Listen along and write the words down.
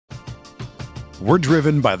We're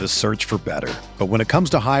driven by the search for better. But when it comes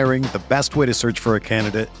to hiring, the best way to search for a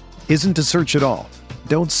candidate isn't to search at all.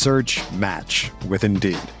 Don't search, match with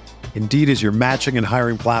Indeed. Indeed is your matching and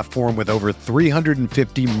hiring platform with over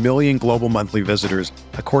 350 million global monthly visitors,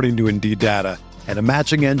 according to Indeed data, and a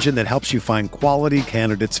matching engine that helps you find quality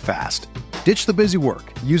candidates fast. Ditch the busy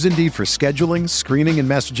work. Use Indeed for scheduling, screening, and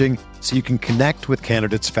messaging so you can connect with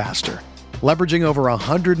candidates faster. Leveraging over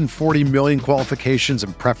 140 million qualifications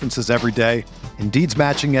and preferences every day, Indeed's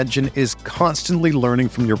matching engine is constantly learning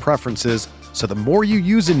from your preferences, so the more you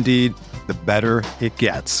use Indeed, the better it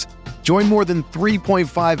gets. Join more than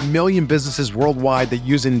 3.5 million businesses worldwide that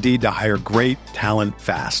use Indeed to hire great talent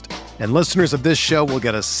fast. And listeners of this show will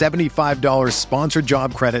get a $75 sponsored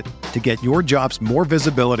job credit to get your jobs more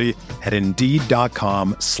visibility at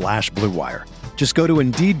Indeed.com/Blue Wire. Just go to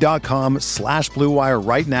Indeed.com/Blue Wire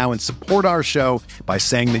right now and support our show by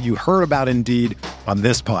saying that you heard about Indeed on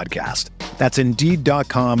this podcast. That's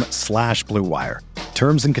Indeed.com/Blue Wire.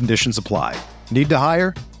 Terms and conditions apply. Need to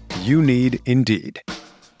hire? You need Indeed.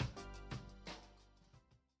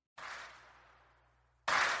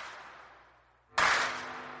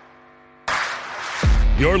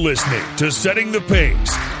 You're listening to Setting the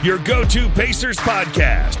Pace, your go-to Pacers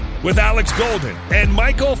podcast with Alex Golden and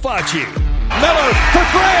Michael Facci. Miller for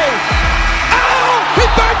three. Oh, he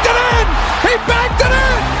backed it in. He backed it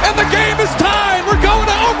in. And the game is tied. We're going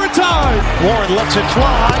to overtime. Warren lets it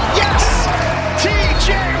fly. Yes.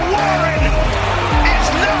 T.J. Warren is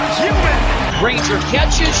not human. Granger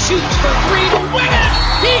catches, shoots for three to win it.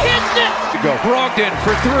 He hits it. Go. Brogdon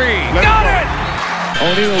for three. Got it.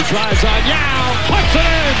 O'Neal drives on Yao. Puts it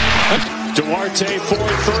in. Duarte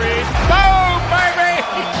 4-3. Boom, baby.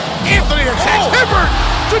 Anthony attacks. Hibbert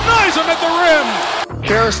denies him at the rim.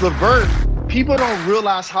 Karis LeVert, people don't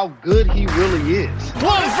realize how good he really is.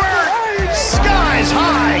 LeVert, skies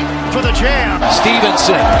high for the jam.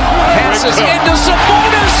 Stevenson passes into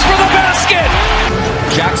Sabonis for the basket.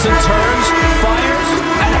 Jackson turns, fires,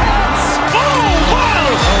 and hits. Oh, wow!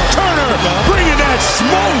 Turner bringing that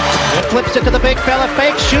smoke. Flips it to the big fella,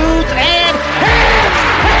 fake shoots, and hits!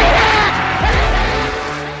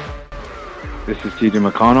 This is TJ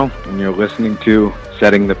McConnell, and you're listening to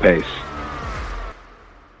Setting the Pace.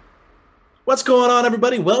 What's going on,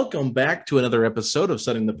 everybody? Welcome back to another episode of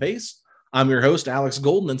Setting the Pace. I'm your host, Alex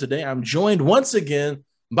Golden, and today I'm joined once again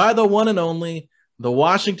by the one and only, the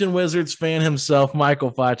Washington Wizards fan himself,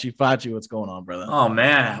 Michael Facci. Facci, what's going on, brother? Oh,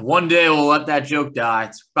 man. One day we'll let that joke die.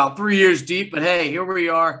 It's about 3 years deep, but hey, here we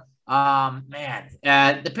are.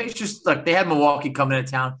 The Pacers, look, they had Milwaukee coming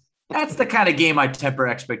into town. That's the kind of game I temper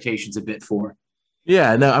expectations a bit for.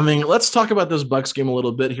 Yeah, no, I mean, let's talk about this Bucks game a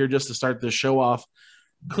little bit here just to start this show off.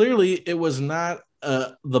 Clearly, it was not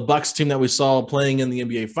the Bucks team that we saw playing in the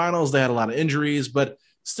NBA Finals. They had a lot of injuries, but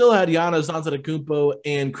still had Giannis Antetokounmpo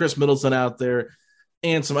and Chris Middleton out there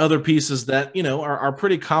and some other pieces that, you know, are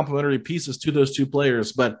pretty complementary pieces to those two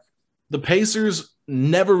players. But the Pacers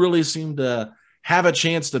never really seemed to have a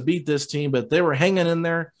chance to beat this team, but they were hanging in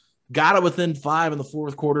there, got it within 5 in the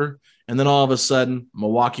fourth quarter, and then all of a sudden,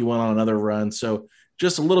 Milwaukee went on another run. So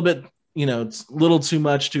just a little bit, you know, it's a little too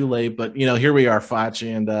much too late, but, you know, here we are,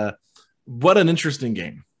 Facci, and what an interesting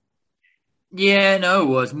game. Yeah, no, it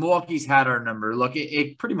was. Milwaukee's had our number. Look,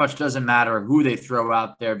 it pretty much doesn't matter who they throw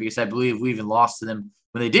out there because I believe we even lost to them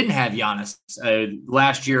when they didn't have Giannis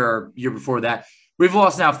last year or year before that. We've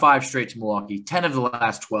lost now 5 straight to Milwaukee, 10 of the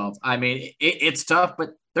last 12. I mean, it's tough,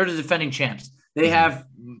 but they're the defending champs. They have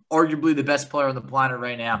arguably the best player on the planet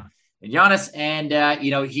right now, Giannis, and,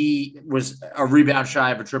 he was a rebound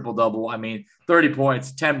shy of a triple-double. I mean, 30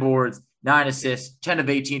 points, 10 boards, 9 assists, 10 of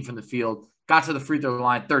 18 from the field, got to the free throw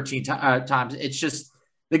line 13 times. It's just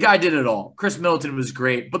the guy did it all. Chris Middleton was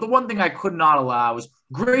great, but the one thing I could not allow was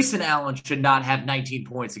Grayson Allen should not have 19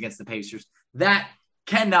 points against the Pacers. That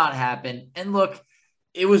cannot happen. And look,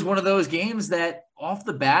 it was one of those games that off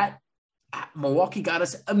the bat, Milwaukee got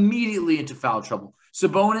us immediately into foul trouble.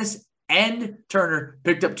 Sabonis and Turner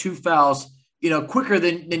picked up 2 fouls, quicker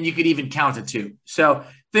than you could even count to 2. So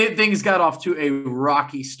things got off to a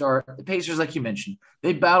rocky start. The Pacers, like you mentioned,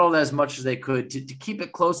 they battled as much as they could to keep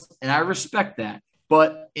it close, and I respect that.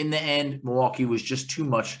 But in the end, Milwaukee was just too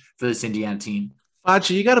much for this Indiana team.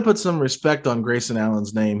 Facci, you got to put some respect on Grayson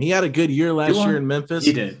Allen's name. He had a good year last year in Memphis.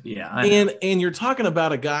 He did, yeah. And you're talking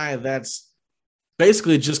about a guy that's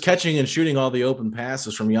basically just catching and shooting all the open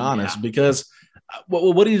passes from Giannis because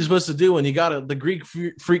what are you supposed to do when you got the Greek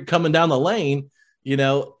freak coming down the lane?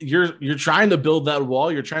 You're trying to build that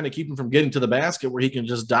wall. You're trying to keep him from getting to the basket where he can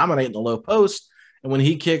just dominate in the low post. And when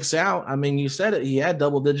he kicks out, I mean, you said it, he had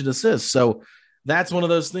double-digit assists. So that's one of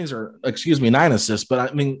those things, or 9 assists. But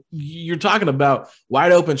I mean, you're talking about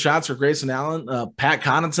wide open shots for Grayson Allen, Pat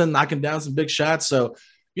Connaughton knocking down some big shots. So,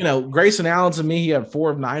 Grayson Allen, to me, he had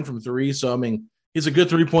 4 of 9 from 3. So, I mean, he's a good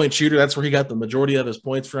 3-point shooter. That's where he got the majority of his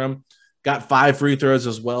points from. Got 5 free throws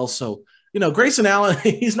as well. So, Grayson Allen,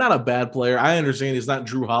 he's not a bad player. I understand he's not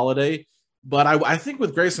Drew Holiday, but I think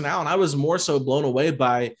with Grayson Allen, I was more so blown away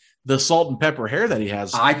by the salt and pepper hair that he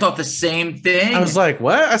has. I thought the same thing. I was like,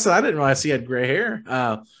 what? I said, I didn't realize he had gray hair.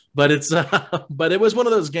 But it was one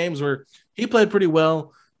of those games where he played pretty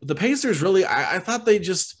well. The Pacers really, I thought they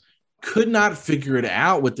just could not figure it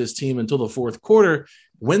out with this team until the fourth quarter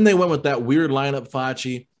when they went with that weird lineup,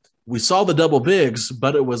 Facci. We saw the double bigs,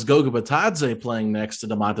 but it was Goga Bitadze playing next to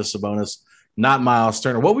Domantas Sabonis, not Miles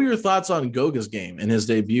Turner. What were your thoughts on Goga's game and his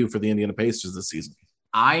debut for the Indiana Pacers this season?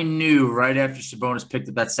 I knew right after Sabonis picked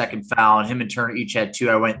up that second foul and him and Turner each had 2,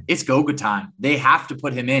 I went, it's Goga time. They have to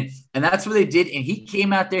put him in. And that's what they did. And he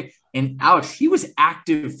came out there, and Alex, he was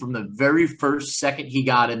active from the very first second he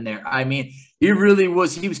got in there. I mean, he really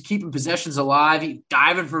was. He was keeping possessions alive. He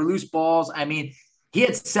diving for loose balls. I mean, he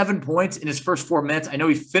had 7 points in his first 4 minutes. I know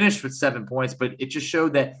he finished with 7 points, but it just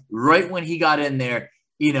showed that right when he got in there,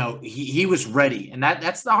 he was ready. And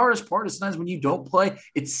that's the hardest part is sometimes when you don't play,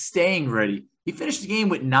 it's staying ready. He finished the game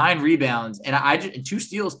with 9 rebounds and 2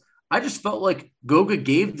 steals. I just felt like Goga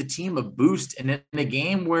gave the team a boost. And in a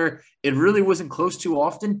game where it really wasn't close too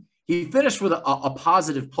often, he finished with a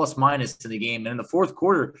positive plus minus to the game. And in the fourth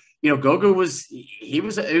quarter, Goga was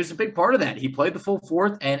a big part of that. He played the full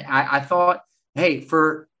fourth. And I thought, hey,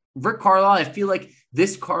 for Rick Carlisle, I feel like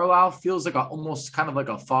this Carlisle feels like almost kind of like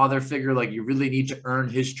a father figure. Like you really need to earn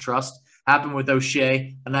his trust. Happened with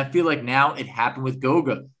O'Shea. And I feel like now it happened with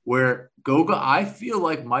Goga, where Goga, I feel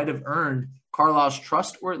like, might have earned Carlisle's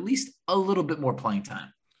trust or at least a little bit more playing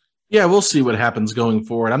time. Yeah, we'll see what happens going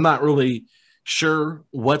forward. I'm not really sure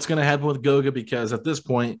what's going to happen with Goga because at this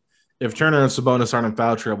point, if Turner and Sabonis aren't in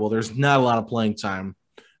foul trouble, there's not a lot of playing time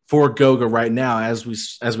for Goga right now as we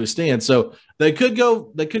stand. So they could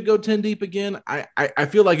go 10 deep again. I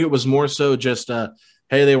feel like it was more so just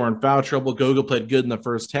hey, they were in foul trouble. Goga played good in the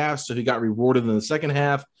first half, so he got rewarded in the second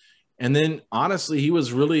half. And then, honestly, he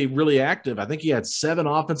was really, really active. I think he had 7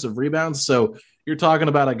 offensive rebounds. So you're talking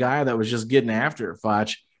about a guy that was just getting after it, Foch.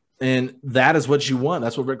 And that is what you want.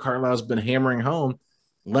 That's what Rick Carlisle's been hammering home.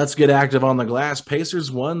 Let's get active on the glass.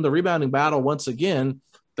 Pacers won the rebounding battle once again.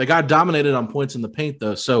 They got dominated on points in the paint,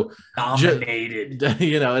 though. So dominated.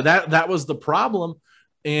 That was the problem.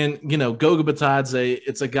 And, Goga Bitadze,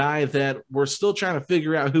 it's a guy that we're still trying to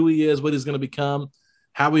figure out who he is, what he's going to become,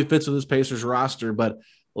 how he fits with this Pacers roster. But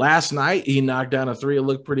last night, he knocked down a 3. It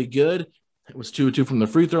looked pretty good. It was 2 of 2 from the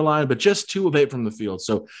free throw line, but just 2 of 8 from the field.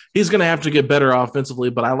 So he's going to have to get better offensively.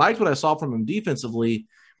 But I liked what I saw from him defensively.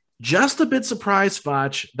 Just a bit surprised,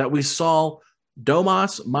 Foch, that we saw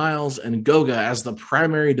Domas, Miles, and Goga as the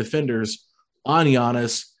primary defenders on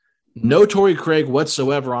Giannis. No Torrey Craig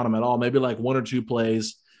whatsoever on him at all. Maybe like 1 or 2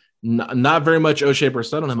 plays. Not very much O'Shea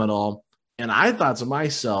Brissett on him at all. And I thought to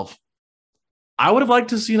myself, I would have liked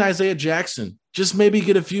to see Isaiah Jackson just maybe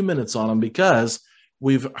get a few minutes on him because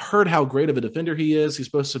we've heard how great of a defender he is. He's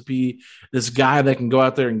supposed to be this guy that can go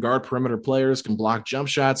out there and guard perimeter players, can block jump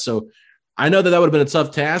shots. So I know that would have been a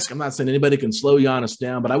tough task. I'm not saying anybody can slow Giannis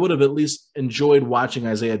down, but I would have at least enjoyed watching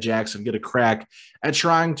Isaiah Jackson get a crack at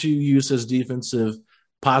trying to use his defensive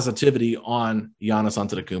positivity on Giannis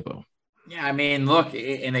Antetokounmpo. Yeah, I mean, look,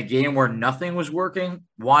 in a game where nothing was working,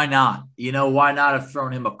 why not? Why not have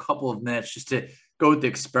thrown him a couple of minutes just to go with the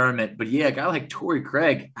experiment? But yeah, a guy like Torrey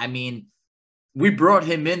Craig, I mean, we brought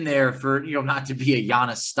him in there for, not to be a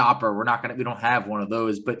Giannis stopper. We don't have one of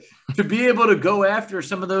those, but to be able to go after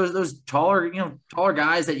some of those taller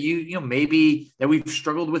guys that maybe that we've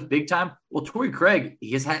struggled with big time. Well, Torrey Craig,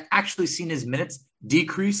 he has actually seen his minutes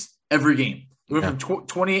decrease every game. We went from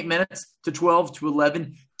 28 minutes to 12 to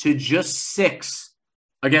 11 to just 6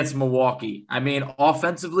 against Milwaukee. I mean,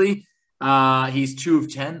 offensively, he's 2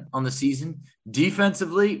 of 10 on the season.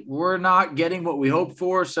 Defensively, we're not getting what we hoped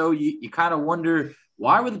for. So you kind of wonder,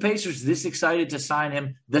 why were the Pacers this excited to sign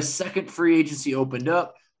him? The second free agency opened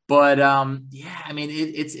up. But, yeah, I mean,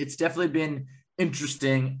 it's definitely been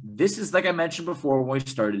interesting. This is, like I mentioned before when we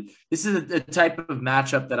started, this is the type of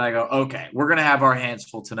matchup that I go, okay, we're going to have our hands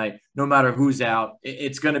full tonight, no matter who's out.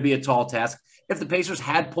 It's going to be a tall task. If the Pacers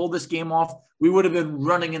had pulled this game off, we would have been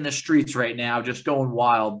running in the streets right now, just going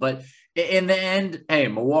wild. But in the end, hey,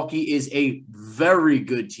 Milwaukee is a very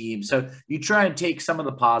good team. So you try and take some of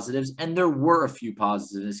the positives, and there were a few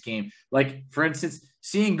positives in this game. Like, for instance,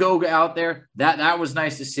 seeing Goga out there, that was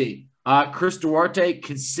nice to see. Chris Duarte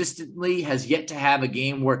consistently has yet to have a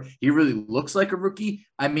game where he really looks like a rookie.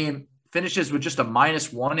 I mean, finishes with just a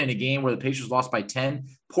 -1 in a game where the Pacers lost by 10,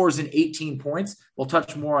 pours in 18 points. We'll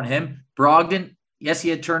touch more on him. Brogdon, yes, he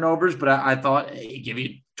had turnovers, but I thought he'd give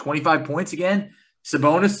you 25 points again.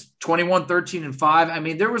 Sabonis, 21, 13, and 5. I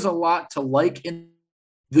mean, there was a lot to like, and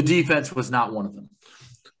the defense was not one of them.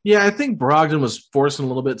 Yeah, I think Brogdon was forcing a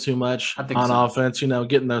little bit too much on so. offense,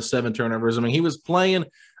 getting those 7 turnovers. I mean, he was playing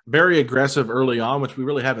very aggressive early on, which we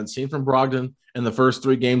really haven't seen from Brogdon in the first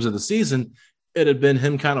 3 games of the season. It had been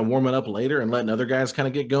him kind of warming up later and letting other guys kind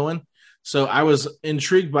of get going. So I was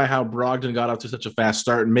intrigued by how Brogdon got off to such a fast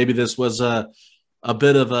start, and maybe this was a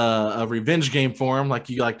bit of a revenge game for him, like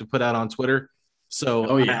you like to put out on Twitter.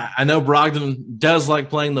 So I know Brogdon does like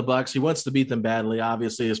playing the Bucks. He wants to beat them badly,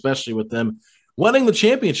 obviously, especially with them winning the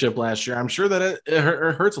championship last year. I'm sure that it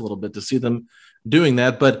hurts a little bit to see them doing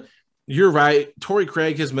that. But you're right. Torrey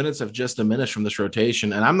Craig, his minutes have just diminished from this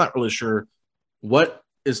rotation, and I'm not really sure what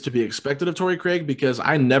is to be expected of Torrey Craig because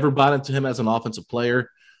I never bought into him as an offensive player.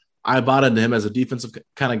 I bought into him as a defensive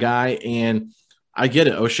kind of guy, and I get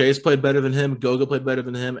it. O'Shea's played better than him. Goga played better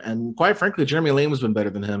than him. And quite frankly, Jeremy Lamb has been better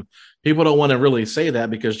than him. People don't want to really say that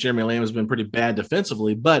because Jeremy Lamb has been pretty bad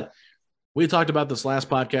defensively. But we talked about this last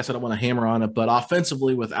podcast. I don't want to hammer on it. But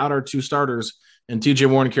offensively, without our 2 starters and TJ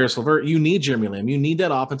Warren and Karis LeVert, you need Jeremy Lamb. You need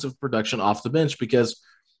that offensive production off the bench because,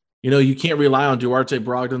 you can't rely on Duarte,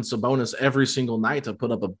 Brogdon, Sabonis every single night to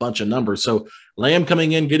put up a bunch of numbers. So Lamb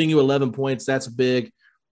coming in, getting you 11 points, that's big.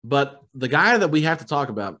 But the guy that we have to talk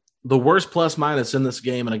about, the worst plus minus in this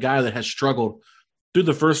game and a guy that has struggled through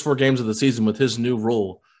the first 4 games of the season with his new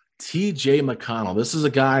role, TJ McConnell. This is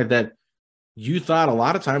a guy that you thought a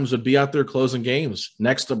lot of times would be out there closing games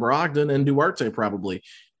next to Brogdon and Duarte probably.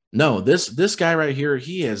 No, this guy right here,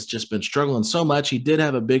 he has just been struggling so much. He did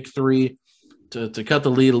have a big 3 to cut the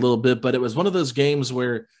lead a little bit, but it was one of those games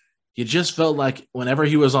where you just felt like whenever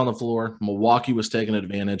he was on the floor, Milwaukee was taking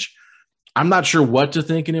advantage. I'm not sure what to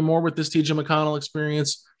think anymore with this TJ McConnell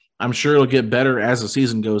experience. I'm sure it'll get better as the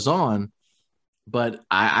season goes on, but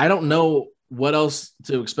I don't know what else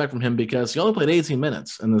to expect from him because he only played 18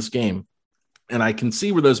 minutes in this game. And I can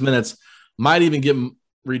see where those minutes might even get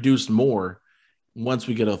reduced more once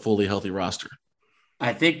we get a fully healthy roster.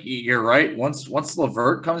 I think you're right. Once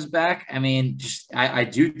LeVert comes back, I mean, I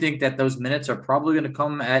do think that those minutes are probably going to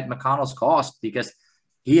come at McConnell's cost because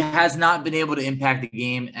he has not been able to impact the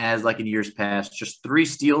game as like in years past. Just 3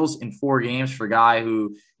 steals in 4 games for a guy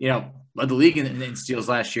who, led the league in steals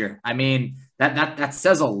last year. I mean, that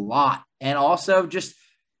says a lot. And also just,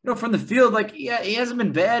 from the field, like, yeah, he hasn't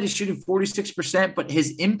been bad. He's shooting 46%, but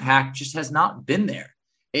his impact just has not been there.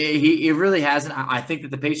 He really hasn't. I think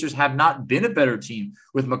that the Pacers have not been a better team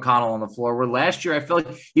with McConnell on the floor, where last year I felt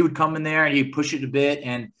like he would come in there and he'd push it a bit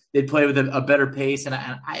and they'd play with a better pace,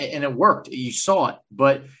 and it worked. You saw it.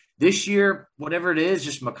 But this year, whatever it is,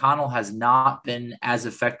 just McConnell has not been as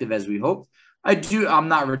effective as we hoped. I'm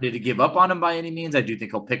not ready to give up on him by any means. I do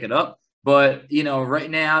think he'll pick it up. But,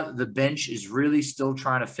 right now, the bench is really still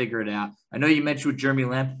trying to figure it out. I know you mentioned with Jeremy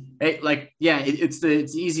Lamb. Hey, it's the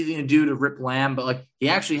easy thing to do to rip Lamb, but, he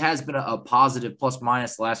actually has been a positive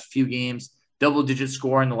plus-minus the last few games, double-digit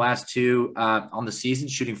score in the last 2 on the season,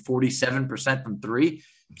 shooting 47% from 3.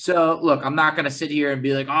 So, look, I'm not going to sit here and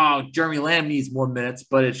be like, oh, Jeremy Lamb needs more minutes,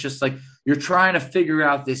 but it's just like you're trying to figure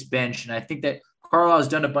out this bench, and I think that Carlisle has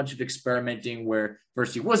done a bunch of experimenting where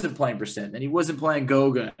first he wasn't playing Brissett, then he wasn't playing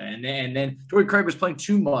Goga, and then Torrey Craig was playing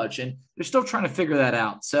too much, and they're still trying to figure that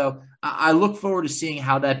out. So I look forward to seeing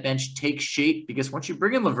how that bench takes shape because once you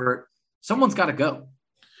bring in LeVert, someone's got to go.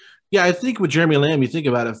 Yeah, I think with Jeremy Lamb, you think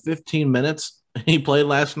about it, 15 minutes he played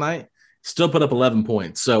last night, still put up 11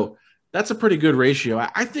 points. So that's a pretty good ratio.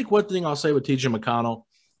 I think one thing I'll say with TJ McConnell,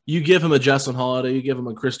 you give him a Justin Holiday, you give him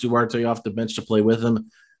a Chris Duarte off the bench to play with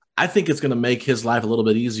him. I think it's going to make his life a little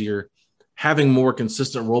bit easier having more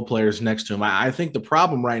consistent role players next to him. I think the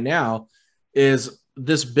problem right now is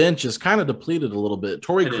this bench is kind of depleted a little bit.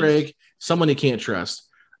 Torrey Craig, someone you can't trust.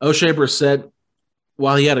 O'Shea Brissett,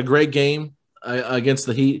 while he had a great game against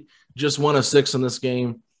the Heat, just 1 of 6 in this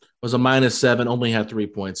game, was a -7, only had 3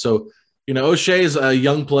 points. So, O'Shea is a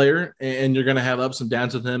young player, and you're going to have ups and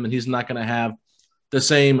downs with him, and he's not going to have the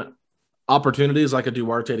same opportunities like a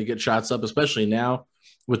Duarte to get shots up, especially now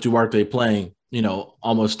with Duarte playing,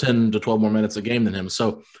 almost 10 to 12 more minutes a game than him.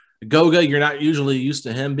 So Goga, you're not usually used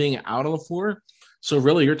to him being out on the floor. So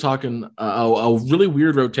really you're talking a really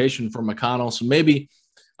weird rotation for McConnell. So maybe,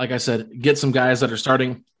 like I said, get some guys that are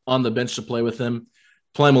starting on the bench to play with him,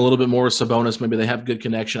 play him a little bit more with Sabonis. Maybe they have good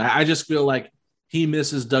connection. I just feel like he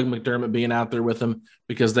misses Doug McDermott being out there with him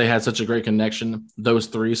because they had such a great connection, those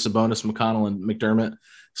three, Sabonis, McConnell, and McDermott.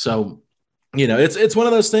 So, it's one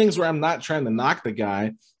of those things where I'm not trying to knock the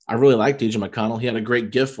guy. I really like TJ McConnell. He had a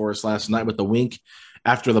great gift for us last night with the wink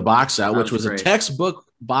after the box out, which was great. A textbook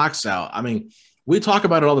box out. I mean, we talk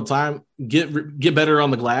about it all the time. Get better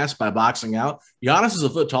on the glass by boxing out. Giannis is a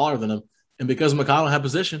foot taller than him, and because McConnell had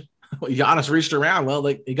position, Giannis reached around. Well,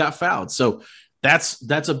 he got fouled. So that's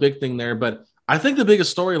a big thing there. But I think the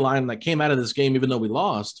biggest storyline that came out of this game, even though we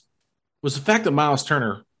lost, was the fact that Miles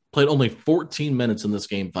Turner played only 14 minutes in this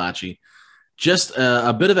game, Facci. Just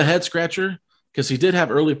a bit of a head scratcher because he did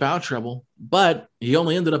have early foul trouble, but he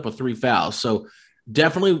only ended up with 3 fouls. So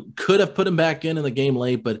definitely could have put him back in the game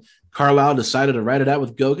late, but Carlisle decided to ride it out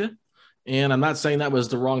with Goga. And I'm not saying that was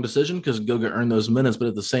the wrong decision because Goga earned those minutes, but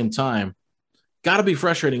at the same time, got to be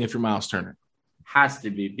frustrating if you're Miles Turner. Has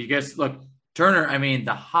to be because, look, Turner, I mean,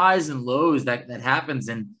 the highs and lows that happens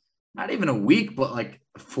in not even a week, but like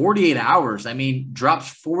 48 hours. I mean, drops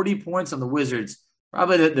 40 points on the Wizards.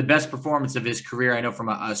 Probably the best performance of his career. I know from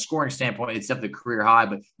a scoring standpoint, it's definitely a career high,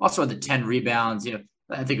 but also had the 10 rebounds,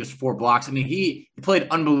 I think it was 4 blocks. I mean, he played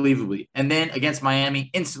unbelievably. And then against Miami,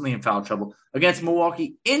 instantly in foul trouble. Against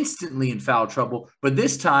Milwaukee, instantly in foul trouble. But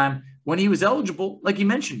this time, when he was eligible, like you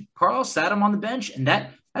mentioned, Carl sat him on the bench. And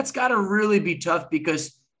that's got to really be tough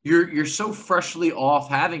because you're so freshly off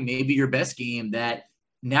having maybe your best game that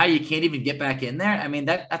now you can't even get back in there. I mean,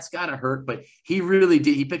 that's got to hurt. But he really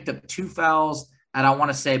did. He picked up 2 fouls, and I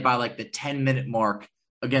want to say by like the 10-minute mark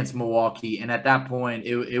against Milwaukee. And at that point,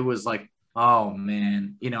 it was like, oh,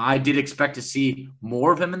 man, I did expect to see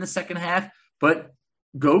more of him in the second half, but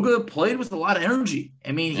Goga played with a lot of energy.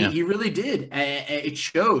 I mean, he really did. It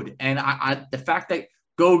showed. And the fact that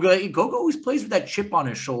Goga always plays with that chip on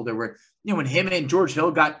his shoulder where, when him and George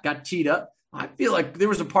Hill got teed up, I feel like there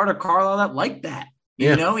was a part of Carlisle that liked that.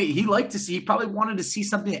 He liked to see, he probably wanted to see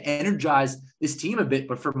something to energize this team a bit.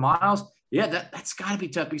 But for Miles, that's got to be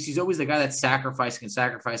tough because he's always the guy that's sacrificing.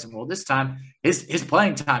 Well, this time his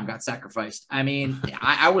playing time got sacrificed. I mean,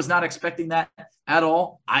 I was not expecting that at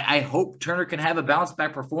all. I hope Turner can have a bounce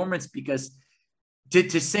back performance because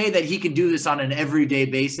to say that he can do this on an everyday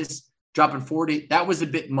basis, dropping 40, that was a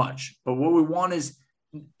bit much. But what we want is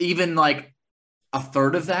even like a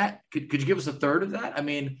third of that. Could you give us a third of that? I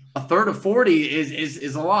mean, a third of 40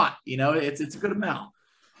 is a lot. It's a good amount.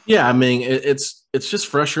 Yeah, I mean, it's just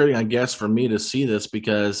frustrating, I guess, for me to see this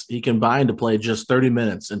because he combined to play just 30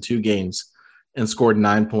 minutes in 2 games and scored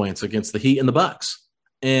 9 points against the Heat and the Bucks.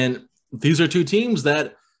 And these are 2 teams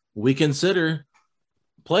that we consider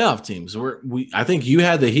playoff teams. I think you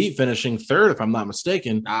had the Heat finishing 3rd, if I'm not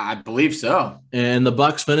mistaken. I believe so. And the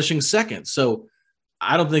Bucks finishing 2nd. So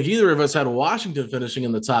I don't think either of us had Washington finishing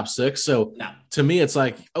in the top 6. So to me, it's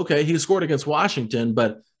like, okay, he scored against Washington,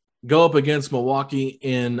 but go up against Milwaukee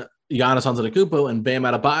in Giannis Antetokounmpo and Bam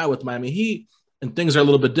Adebayo with Miami Heat, and things are a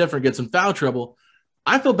little bit different, gets in foul trouble.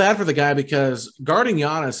 I feel bad for the guy because guarding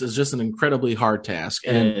Giannis is just an incredibly hard task.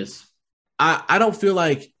 And it is. I don't feel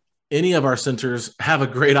like any of our centers have a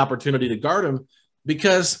great opportunity to guard him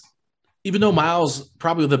because even though Miles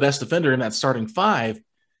probably the best defender in that starting 5,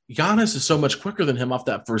 Giannis is so much quicker than him off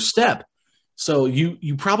that first step. So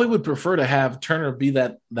you probably would prefer to have Turner be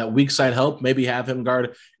that weak side help, maybe have him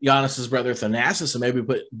guard Giannis's brother Thanasis and maybe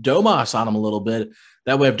put Domas on him a little bit.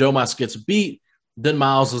 That way if Domas gets beat, then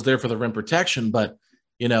Miles is there for the rim protection. But,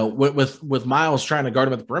 with Miles trying to guard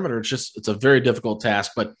him at the perimeter, it's a very difficult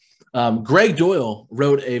task. But Greg Doyle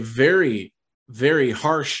wrote a very, very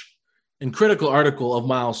harsh and critical article of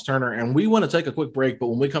Miles Turner, and we want to take a quick break. But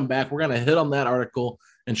when we come back, we're going to hit on that article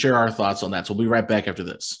and share our thoughts on that. So we'll be right back after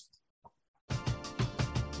this.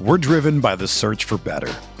 We're driven by the search for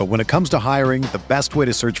better. But when it comes to hiring, the best way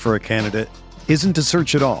to search for a candidate isn't to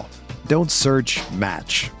search at all. Don't search,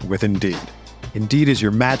 match with Indeed. Indeed is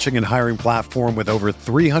your matching and hiring platform with over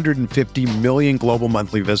 350 million global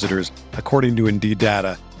monthly visitors, according to Indeed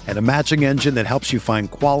data, and a matching engine that helps you find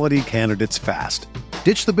quality candidates fast.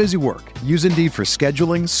 Ditch the busy work. Use Indeed for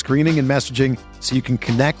scheduling, screening, and messaging so you can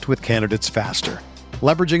connect with candidates faster.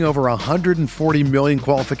 Leveraging over 140 million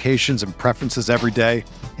qualifications and preferences every day,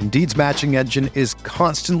 Indeed's matching engine is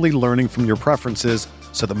constantly learning from your preferences,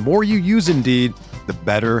 so the more you use Indeed, the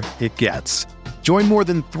better it gets. Join more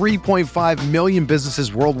than 3.5 million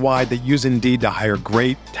businesses worldwide that use Indeed to hire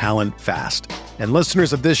great talent fast. And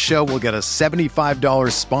listeners of this show will get a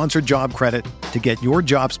 $75 sponsored job credit to get your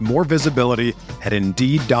jobs more visibility at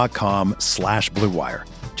Indeed.com/Blue Wire.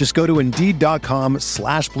 Just go to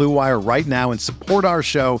Indeed.com/Blue Wire right now and support our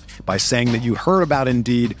show by saying that you heard about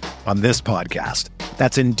Indeed on this podcast.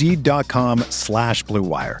 That's Indeed.com/Blue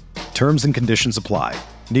Wire. Terms and conditions apply.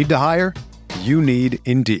 Need to hire? You need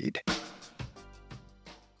Indeed.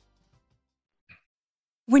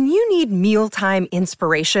 When you need mealtime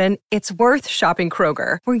inspiration, it's worth shopping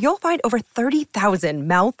Kroger, where you'll find over 30,000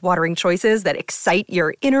 mouth-watering choices that excite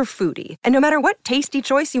your inner foodie. And no matter what tasty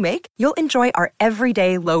choice you make, you'll enjoy our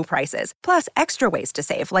everyday low prices, plus extra ways to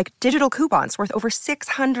save, like digital coupons worth over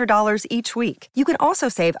 $600 each week. You can also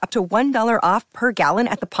save up to $1 off per gallon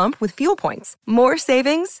at the pump with fuel points. More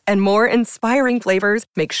savings and more inspiring flavors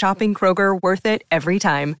make shopping Kroger worth it every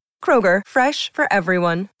time. Kroger, fresh for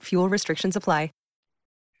everyone. Fuel restrictions apply.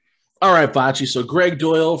 All right, Facci. So Greg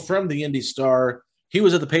Doyle from the Indy Star, he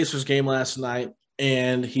was at the Pacers game last night,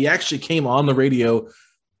 and he actually came on the radio,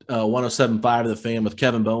 107.5 The Fan, with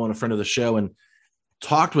Kevin Bowen, a friend of the show, and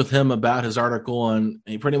talked with him about his article. And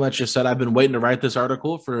he pretty much just said, I've been waiting to write this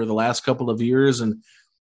article for the last couple of years, and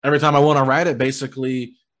every time I want to write it,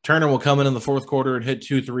 basically Turner will come in the fourth quarter and hit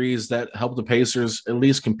 2 threes that help the Pacers at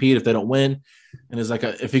least compete if they don't win. And it's like,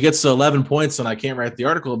 if he gets to 11 points, then I can't write the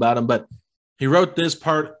article about him. But he wrote this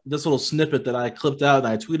little snippet that I clipped out and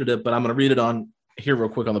I tweeted it, but I'm going to read it on here real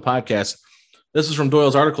quick on the podcast. This is from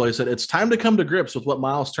Doyle's article. He said, it's time to come to grips with what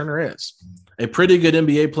Miles Turner is. A pretty good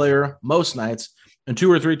NBA player most nights, and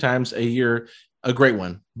 2 or 3 times a year, a great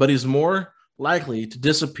one. But he's more likely to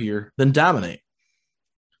disappear than dominate.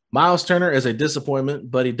 Miles Turner is a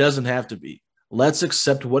disappointment, but he doesn't have to be. Let's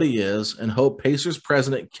accept what he is and hope Pacers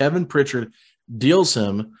president Kevin Pritchard deals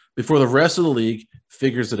him before the rest of the league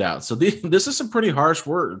figures it out. So this is some pretty harsh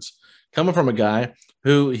words coming from a guy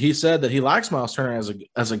who he said that he likes Miles Turner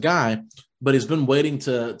as a guy, but he's been waiting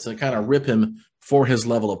to kind of rip him for his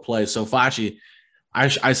level of play. So Facci,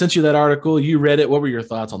 I sent you that article. You read it. What were your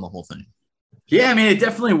thoughts on the whole thing? Yeah, I mean, it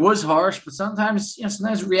definitely was harsh, but sometimes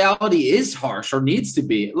reality is harsh or needs to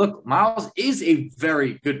be. Look, Miles is a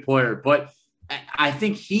very good player, but I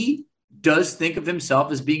think he does think of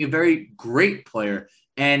himself as being a very great player.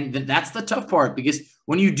 And that's the tough part, because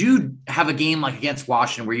when you do have a game like against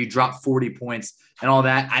Washington where you drop 40 points and all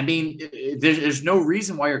that, I mean, there's no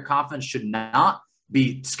reason why your confidence should not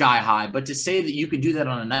be sky high. But to say that you can do that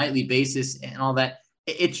on a nightly basis and all that,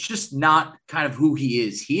 it's just not kind of who he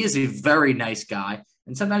is. He is a very nice guy,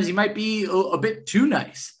 and sometimes he might be a bit too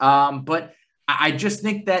nice. But I just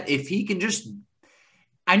think that if he can just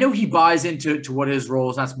 – I know he buys into what his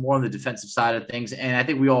role is. That's more on the defensive side of things, and I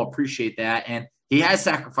think we all appreciate that. And he has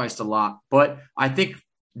sacrificed a lot, but I think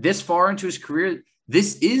this far into his career,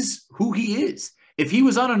 this is who he is. If he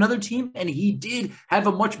was on another team and he did have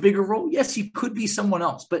a much bigger role, yes, he could be someone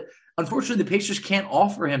else. But unfortunately, the Pacers can't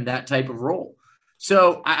offer him that type of role.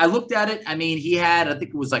 So I looked at it. I mean, he had, I think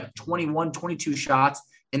it was like 21, 22 shots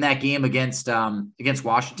in that game against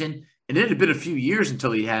Washington. And it had been a few years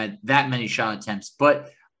until he had that many shot attempts.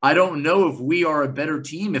 But I don't know if we are a better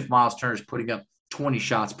team if Miles Turner is putting up 20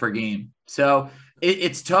 shots per game. So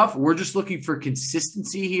it's tough. We're just looking for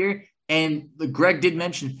consistency here. And Greg did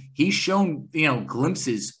mention he's shown,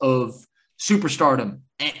 glimpses of superstardom.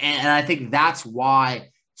 And I think that's why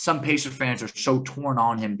some Pacer fans are so torn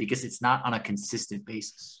on him, because it's not on a consistent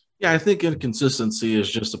basis. Yeah, I think inconsistency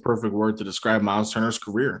is just a perfect word to describe Miles Turner's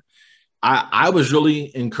career. I was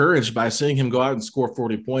really encouraged by seeing him go out and score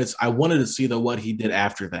 40 points. I wanted to see, what he did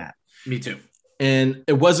after that. Me too. And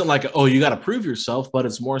it wasn't like, oh, you got to prove yourself, but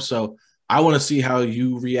it's more so, I want to see how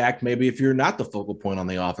you react maybe if you're not the focal point on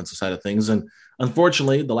the offensive side of things. And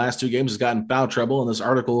unfortunately, the last 2 games has gotten foul trouble, and this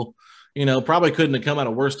article, probably couldn't have come at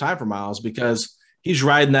a worse time for Miles, because he's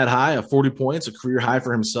riding that high of 40 points, a career high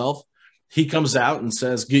for himself. He comes out and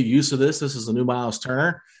says, get used to this. This is the new Miles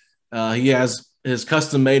Turner. He has his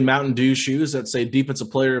custom-made Mountain Dew shoes that say Defensive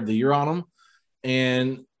Player of the Year on them.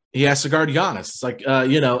 And he has to guard Giannis. It's like,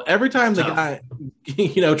 every time the guy,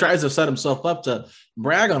 tries to set himself up to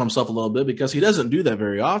brag on himself a little bit, because he doesn't do that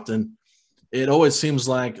very often, it always seems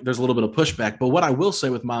like there's a little bit of pushback. But what I will say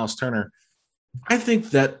with Miles Turner, I think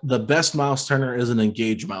that the best Miles Turner is an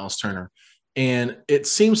engaged Miles Turner. And it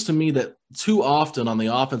seems to me that too often on the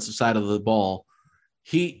offensive side of the ball,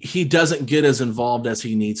 he doesn't get as involved as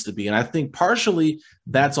he needs to be. And I think partially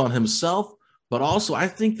that's on himself, but also I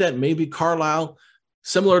think that maybe Carlisle,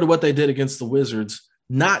 similar to what they did against the Wizards,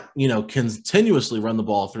 not, continuously run the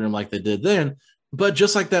ball through him like they did then, but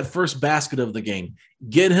just like that first basket of the game,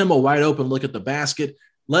 get him a wide open look at the basket,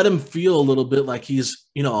 let him feel a little bit like he's,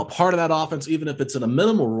 a part of that offense, even if it's in a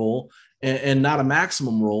minimal role and not a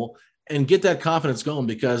maximum role, and get that confidence going.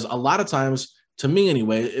 Because a lot of times, to me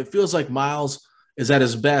anyway, it feels like Miles is at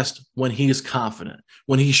his best when he's confident,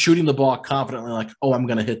 when he's shooting the ball confidently, like, oh, I'm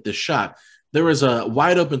going to hit this shot. There was a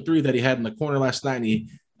wide open 3 that he had in the corner last night, and he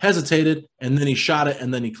hesitated, and then he shot it,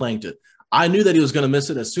 and then he clanked it. I knew that he was going to miss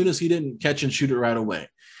it as soon as he didn't catch and shoot it right away.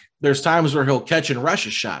 There's times where he'll catch and rush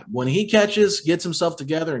a shot. When he catches, gets himself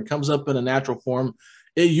together, and comes up in a natural form,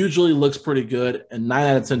 it usually looks pretty good. And 9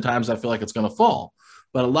 out of 10 times, I feel like it's going to fall.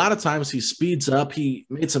 But a lot of times he speeds up. He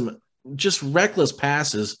made some just reckless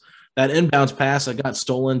passes. That inbounds pass that got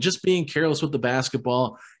stolen, just being careless with the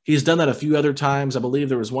basketball. He's done that a few other times. I believe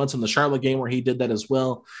there was once in the Charlotte game where he did that as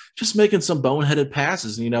well, just making some boneheaded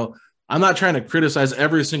passes. And, I'm not trying to criticize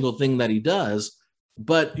every single thing that he does,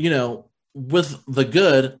 but, with the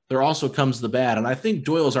good, there also comes the bad. And I think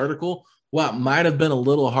Doyle's article, while it might have been a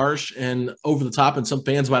little harsh and over the top, and some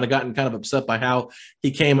fans might have gotten kind of upset by how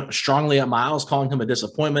he came strongly at Miles, calling him a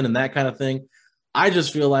disappointment and that kind of thing. I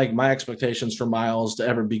just feel like my expectations for Miles to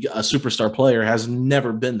ever be a superstar player has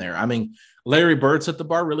never been there. I mean, Larry Bird set the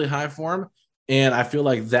bar really high for him, and I feel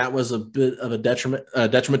like that was a bit of a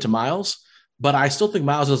detriment to Miles. But I still think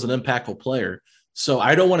Miles is an impactful player. So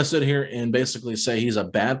I don't want to sit here and basically say he's a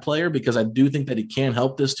bad player, because I do think that he can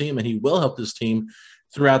help this team, and he will help this team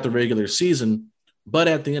throughout the regular season. But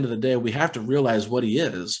at the end of the day, we have to realize what he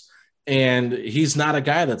is, and he's not a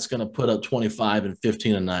guy that's going to put up 25 and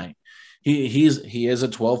 15 a night. He is a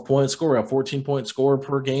 12-point scorer, a 14-point scorer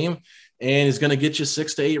per game, and he's going to get you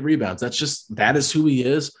 6 to 8 rebounds. That is who he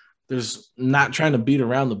is. There's not trying to beat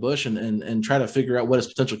around the bush and try to figure out what his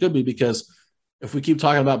potential could be, because if we keep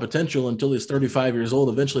talking about potential until he's 35 years old,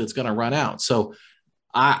 eventually it's going to run out. So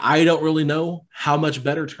I don't really know how much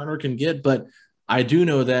better Turner can get, but I do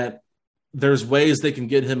know that there's ways they can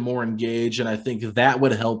get him more engaged, and I think that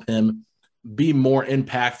would help him be more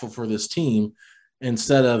impactful for this team,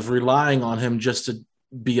 instead of relying on him just to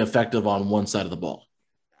be effective on one side of the ball.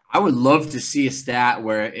 I would love to see a stat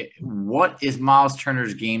where what is Miles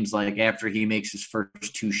Turner's games like after he makes his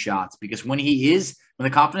first 2 shots? Because when the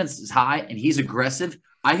confidence is high and he's aggressive,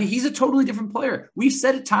 he's a totally different player. We've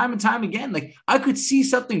said it time and time again. Like, I could see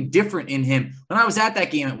something different in him when I was at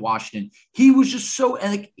that game at Washington. He was just so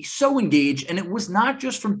engaged, and it was not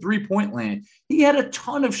just from 3-point land. He had a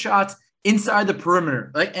ton of shots inside the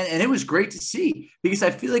perimeter. And it was great to see, because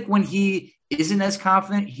I feel like when he isn't as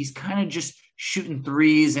confident, he's kind of just shooting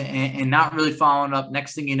threes and not really following up.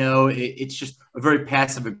 Next thing you know, it's just a very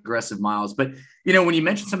passive aggressive Miles. But, when you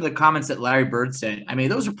mentioned some of the comments that Larry Bird said, I mean,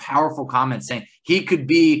 those are powerful comments, saying he could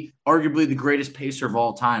be arguably the greatest Pacer of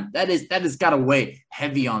all time. That has got to weigh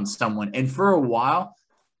heavy on someone. And for a while,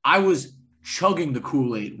 I was chugging the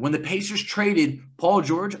Kool-Aid. When the Pacers traded Paul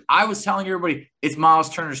George, I was telling everybody, it's Miles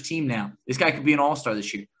Turner's team now. This guy could be an all-star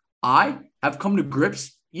this year. I have come to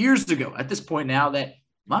grips years ago at this point now that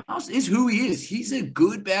Miles is who he is. He's a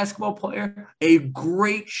good basketball player, a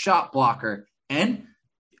great shot blocker, and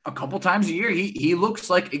a couple times a year, he looks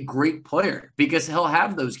like a great player, because he'll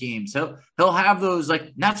have those games. He'll have those,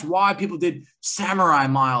 that's why people did Samurai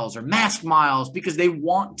Miles or Mask Miles, because they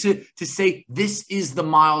want to say, this is the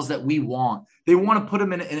Miles that we want. They want to put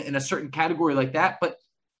him in a certain category like that, but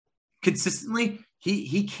consistently,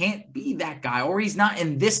 he can't be that guy, or he's not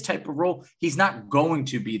in this type of role. He's not going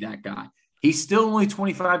to be that guy. He's still only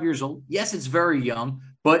 25 years old. Yes, it's very young,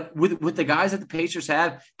 but with the guys that the Pacers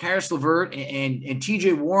have, Caris LeVert and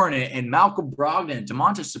TJ Warren and Malcolm Brogdon and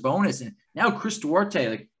Domantas Sabonis and now Chris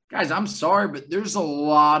Duarte, guys, I'm sorry, but there's a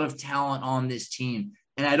lot of talent on this team.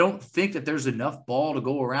 And I don't think that there's enough ball to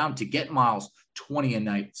go around to get Miles 20 a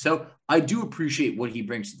night. So I do appreciate what he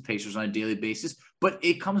brings to the Pacers on a daily basis, but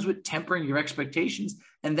it comes with tempering your expectations.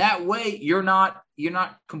 And that way you're not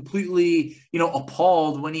completely,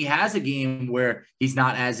 appalled when he has a game where he's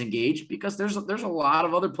not as engaged, because there's a lot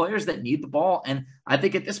of other players that need the ball. And I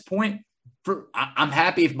think at this point, I'm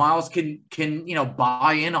happy if Miles can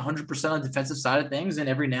buy in 100% on the defensive side of things, and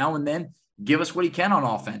every now and then give us what he can on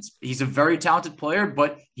offense. He's a very talented player,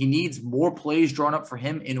 but he needs more plays drawn up for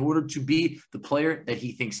him in order to be the player that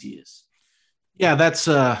he thinks he is. Yeah, that's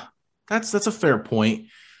a fair point.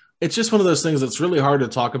 It's just one of those things that's really hard to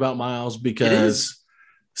talk about Miles, because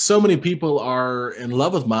so many people are in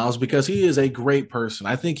love with Miles because he is a great person.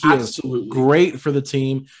 I think he Absolutely. Is great for the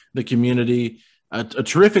team, the community, a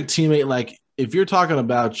terrific teammate. If you're talking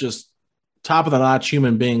about just top of the notch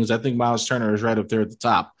human beings, I think Miles Turner is right up there at the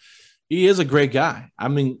top. He is a great guy. I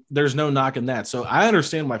mean, there's no knocking that. So I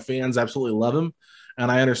understand why fans absolutely love him,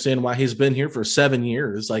 and I understand why he's been here for 7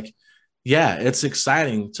 years. Yeah, it's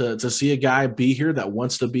exciting to see a guy be here that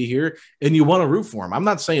wants to be here, and you want to root for him. I'm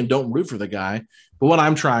not saying don't root for the guy, but what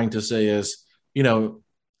I'm trying to say is,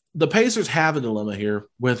 the Pacers have a dilemma here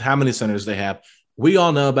with how many centers they have. We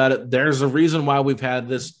all know about it. There's a reason why we've had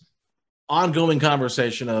this ongoing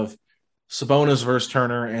conversation of Sabonis versus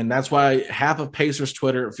Turner, and that's why half of Pacers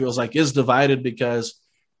Twitter, it feels like, is divided, because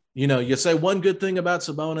you say one good thing about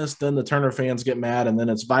Sabonis, then the Turner fans get mad, and then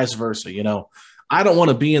it's vice versa. I don't want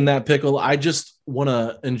to be in that pickle. I just want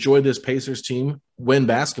to enjoy this Pacers team win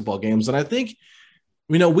basketball games. And I think,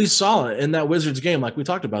 we saw it in that Wizards game, like we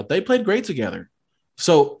talked about. They played great together.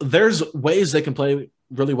 So there's ways they can play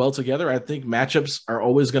really well together. I think matchups are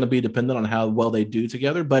always going to be dependent on how well they do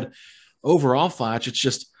together. But overall, Foch, it's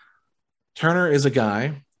just Turner is a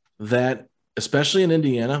guy that, especially in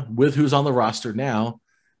Indiana, with who's on the roster now,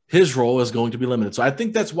 his role is going to be limited. So I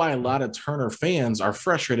think that's why a lot of Turner fans are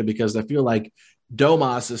frustrated, because they feel like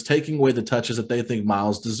Domas is taking away the touches that they think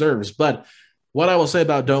Miles deserves. But what I will say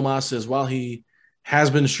about Domas is, while he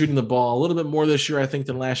has been shooting the ball a little bit more this year, I think,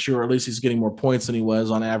 than last year, or at least he's getting more points than he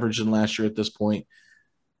was on average than last year at this point,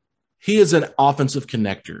 he is an offensive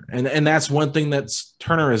connector. And that's one thing that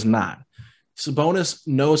Turner is not. Sabonis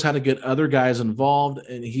knows how to get other guys involved,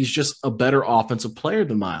 and he's just a better offensive player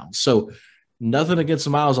than Miles. So nothing against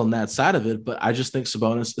Miles on that side of it, but I just think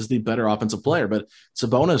Sabonis is the better offensive player. But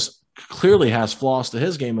Sabonis clearly has flaws to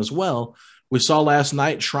his game as well. We saw last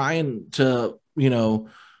night trying to,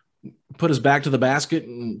 put his back to the basket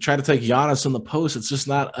and try to take Giannis in the post. It's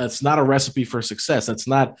not a recipe for success. That's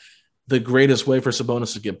not the greatest way for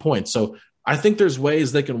Sabonis to get points. So I think there's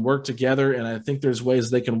ways they can work together, and I think there's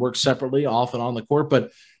ways they can work separately off and on the court.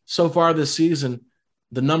 But so far this season,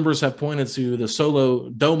 the numbers have pointed to the solo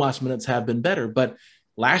Domas minutes have been better. But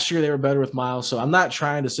last year they were better with Miles. So I'm not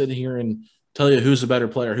trying to sit here and tell you who's a better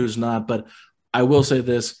player, who's not. But I will say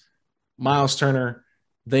this, Miles Turner,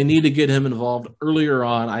 they need to get him involved earlier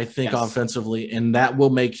on, I think, offensively, and that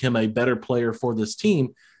will make him a better player for this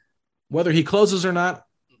team. Whether he closes or not,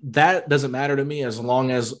 that doesn't matter to me, as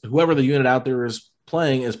long as whoever the unit out there is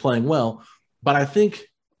playing well. But I think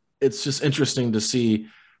it's just interesting to see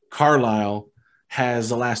Carlisle has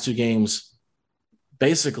the last two games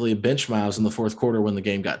basically bench Miles in the fourth quarter when the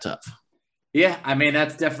game got tough. Yeah, I mean,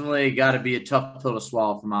 that's definitely got to be a tough pill to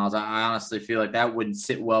swallow for Miles. I honestly feel like that wouldn't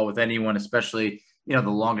sit well with anyone, especially, the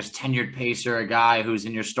longest tenured Pacer, a guy who's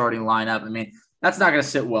in your starting lineup. I mean, that's not going to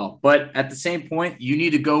sit well. But at the same point, you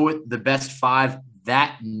need to go with the best five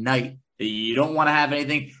that night. You don't want to have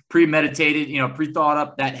anything premeditated, pre-thought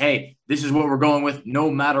up that, hey, this is what we're going with no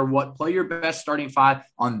matter what. Play your best starting five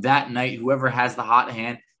on that night, whoever has the hot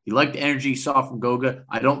hand. You like the energy you saw from Goga.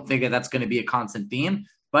 I don't think that's going to be a constant theme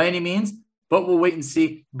by any means, but we'll wait and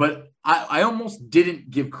see. But I almost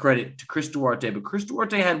didn't give credit to Chris Duarte, but Chris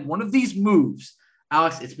Duarte had one of these moves.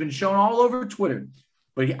 Alex, it's been shown all over Twitter,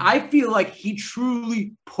 but I feel like he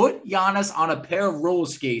truly put Giannis on a pair of roller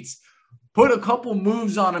skates, put a couple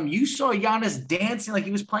moves on him. You saw Giannis dancing like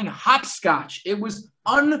he was playing hopscotch. It was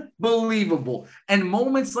unbelievable. And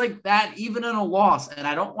moments like that, even in a loss, and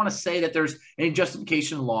I don't want to say that there's any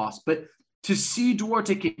justification loss, but to see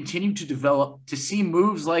Duarte continue to develop, to see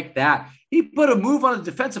moves like that, he put a move on the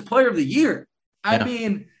Defensive Player of the Year. I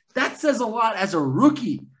mean, that says a lot as a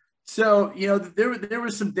rookie. So, there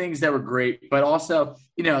were some things that were great, but also,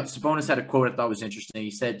 Sabonis had a quote I thought was interesting.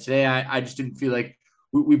 He said, today, I just didn't feel like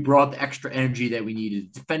we brought the extra energy that we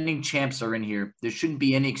needed. Defending champs are in here. There shouldn't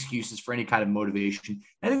be any excuses for any kind of motivation.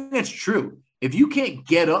 I think that's true. If you can't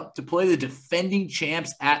get up to play the defending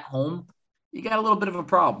champs at home, you got a little bit of a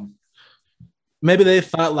problem. Maybe they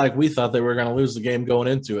thought like we thought they were going to lose the game going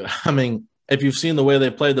into it. I mean, if you've seen the way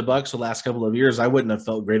they played the Bucks the last couple of years, I wouldn't have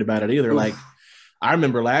felt great about it either. Oof. Like, I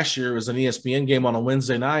remember last year it was an ESPN game on a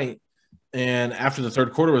Wednesday night, and after the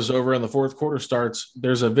third quarter was over and the fourth quarter starts,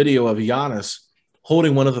 there's a video of Giannis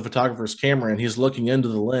holding one of the photographer's camera, and he's looking into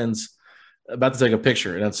the lens about to take a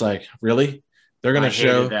picture. And it's like, really? They're going to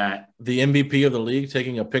show the MVP of the league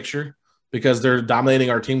taking a picture because they're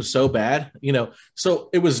dominating our team so bad,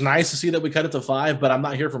 So it was nice to see that we cut it to 5, but I'm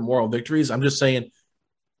not here for moral victories. I'm just saying,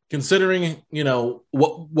 considering,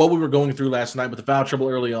 what we were going through last night with the foul trouble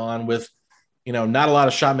early on, with, not a lot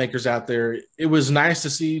of shot makers out there, it was nice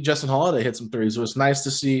to see Justin Holiday hit some threes. It was nice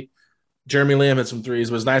to see Jeremy Lamb hit some threes.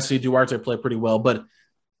 It was nice to see Duarte play pretty well, but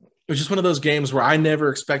it was just one of those games where I never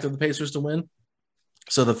expected the Pacers to win.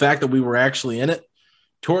 So the fact that we were actually in it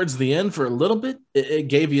towards the end for a little bit, it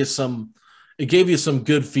gave you some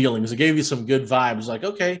good feelings. It gave you some good vibes. Like,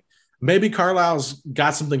 okay, maybe Carlisle's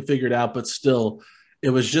got something figured out, but still,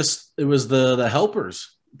 it was the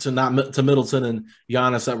helpers to Middleton and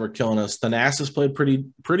Giannis that were killing us. Thanasis played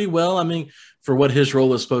pretty well. I mean, for what his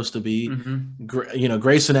role is supposed to be,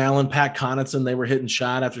 Grayson Allen, Pat Connaughton, they were hitting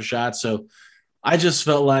shot after shot. So I just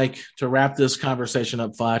felt like, to wrap this conversation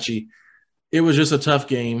up, Facci, it was just a tough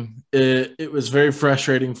game. It was very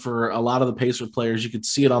frustrating for a lot of the Pacers players. You could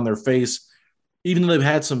see it on their face. Even though they've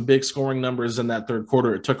had some big scoring numbers in that third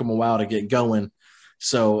quarter, it took them a while to get going.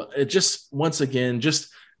 So it just, once again, just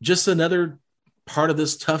just another part of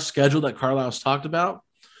this tough schedule that Carlisle's talked about.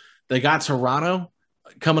 They got Toronto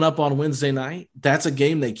coming up on Wednesday night. That's a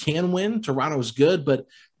game they can win. Toronto's good, but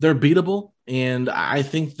they're beatable. And I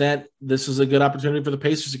think that this is a good opportunity for the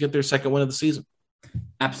Pacers to get their second win of the season.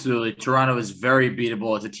 Absolutely. Toronto is very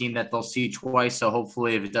beatable. It's a team that they'll see twice. So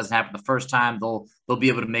hopefully if it doesn't happen the first time, they'll be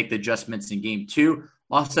able to make the adjustments in game 2.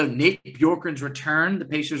 Also, Nate Bjorkgren's return, the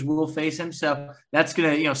Pacers will face him. So that's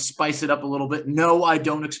going to, spice it up a little bit. No, I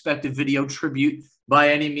don't expect a video tribute by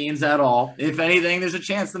any means at all. If anything, there's a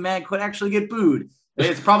chance the man could actually get booed.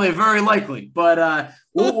 It's probably very likely, but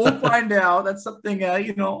we'll find out. That's something,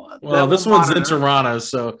 Well, this one's in Toronto,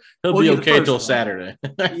 so he'll be okay until Saturday.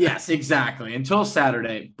 Yes, exactly. Until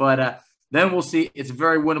Saturday. But then we'll see. It's a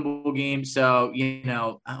very winnable game. So,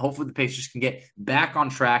 hopefully the Pacers can get back on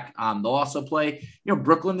track. They'll also play,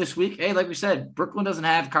 Brooklyn this week. Hey, like we said, Brooklyn doesn't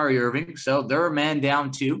have Kyrie Irving, so they're a man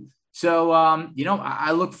down too. So,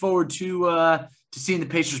 I look forward to seeing the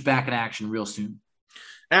Pacers back in action real soon.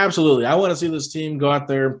 Absolutely. I want to see this team go out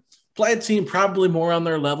there, play a team probably more on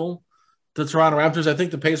their level. The Toronto Raptors, I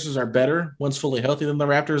think the Pacers are better once fully healthy than the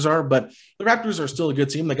Raptors are, but the Raptors are still a good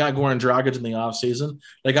team. They got Goran Dragic in the offseason.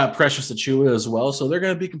 They got Precious Achiuwa as well, so they're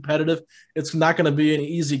going to be competitive. It's not going to be an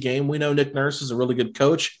easy game. We know Nick Nurse is a really good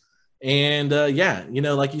coach. And,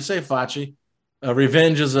 like you say, Facci,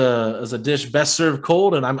 revenge is a dish best served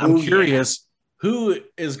cold, and I'm curious who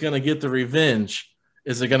is going to get the revenge.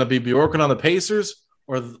 Is it going to be Bjorkgren on the Pacers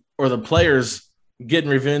or the players getting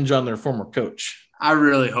revenge on their former coach? I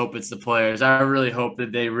really hope it's the players. I really hope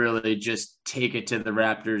that they really just take it to the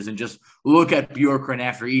Raptors and just look at Bjorkgren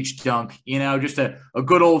after each dunk, just a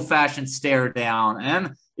good old-fashioned stare down.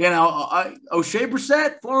 And, O'Shea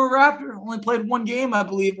Brissett, former Raptor, only played one game, I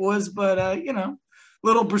believe it was, but,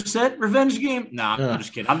 little Brissett revenge game. Nah, I'm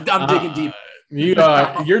just kidding. I'm digging deep.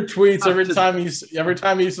 Your tweets, every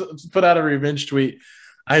time you put out a revenge tweet,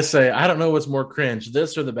 I say, I don't know what's more cringe,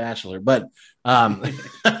 this or The Bachelor. But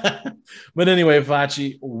but anyway,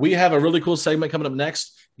 Facci, we have a really cool segment coming up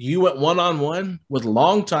next. You went one-on-one with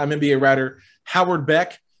longtime NBA writer Howard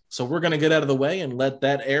Beck. So we're going to get out of the way and let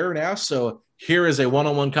that air now. So here is a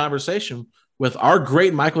one-on-one conversation with our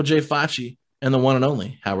great Michael J. Facci and the one and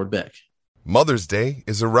only Howard Beck. Mother's Day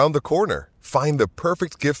is around the corner. Find the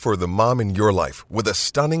perfect gift for the mom in your life with a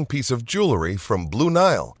stunning piece of jewelry from Blue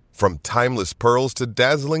Nile. From timeless pearls to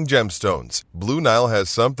dazzling gemstones, Blue Nile has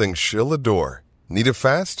something she'll adore. Need it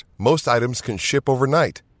fast? Most items can ship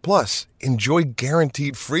overnight. Plus, enjoy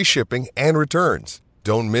guaranteed free shipping and returns.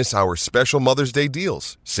 Don't miss our special Mother's Day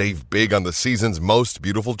deals. Save big on the season's most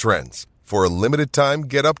beautiful trends. For a limited time,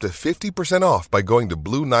 get up to 50% off by going to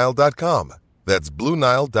BlueNile.com. That's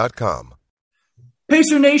BlueNile.com.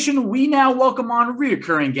 Pacer Nation, we now welcome on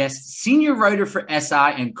reoccurring guest, senior writer for SI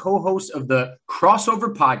and co-host of the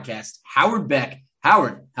Crossover podcast, Howard Beck.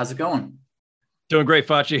 Howard, how's it going? Doing great,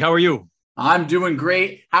 Facci. How are you? I'm doing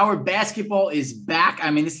great. Howard, basketball is back.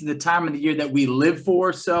 I mean, this is the time of the year that we live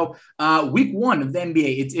for. So week 1 of the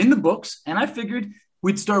NBA, it's in the books, and I figured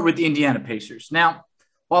we'd start with the Indiana Pacers. Now,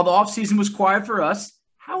 while the offseason was quiet for us,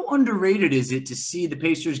 how underrated is it to see the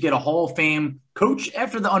Pacers get a Hall of Fame coach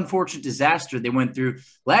after the unfortunate disaster they went through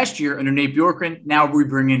last year under Nate Bjorkgren? Now we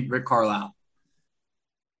bring in Rick Carlisle.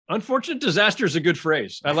 Unfortunate disaster is a good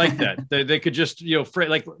phrase. I like that. they could just,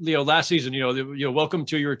 last season, welcome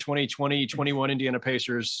to your 2020-21 Indiana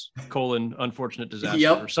Pacers, unfortunate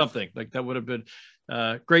disaster or something like that would have been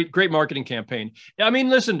great marketing campaign. I mean,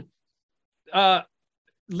 listen,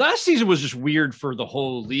 last season was just weird for the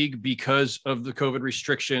whole league because of the COVID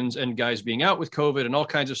restrictions and guys being out with COVID and all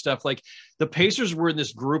kinds of stuff. Like the Pacers were in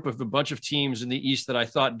this group of a bunch of teams in the East that I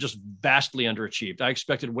thought just vastly underachieved. I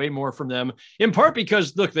expected way more from them, in part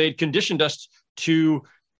because, look, they had conditioned us to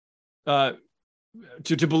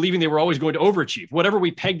believing they were always going to overachieve. Whatever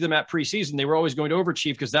we pegged them at preseason, they were always going to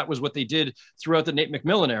overachieve because that was what they did throughout the Nate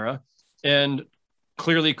McMillan era. And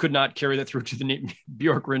clearly could not carry that through to the Nate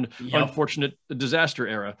Bjorkgren unfortunate disaster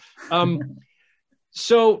era.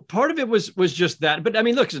 So part of it was just that. But I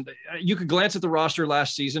mean, look, you could glance at the roster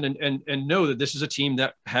last season and know that this is a team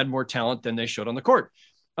that had more talent than they showed on the court.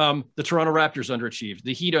 The Toronto Raptors underachieved,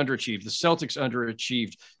 the Heat underachieved, the Celtics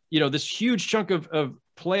underachieved. This huge chunk of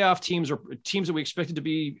playoff teams or teams that we expected to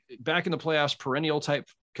be back in the playoffs, perennial type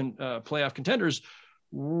playoff contenders,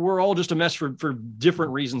 were all just a mess for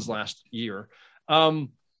different reasons last year.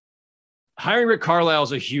 Hiring Rick Carlisle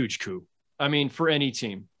is a huge coup. I mean, for any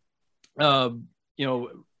team. One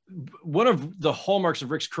of the hallmarks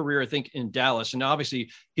of Rick's career, I think, in Dallas, and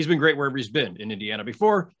obviously he's been great wherever he's been, in Indiana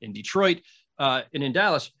before, in Detroit, and in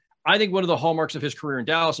Dallas. I think one of the hallmarks of his career in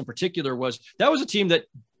Dallas in particular was that was a team that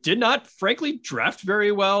did not, frankly, draft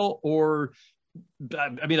very well. Or,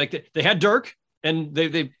 I mean, like they had Dirk, and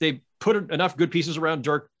they put enough good pieces around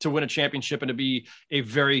Dirk to win a championship and to be a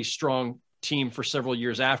very strong team for several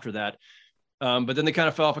years after that. But then they kind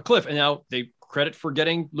of fell off a cliff, and now they credit for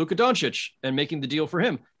getting Luka Doncic and making the deal for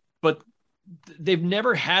him. But they've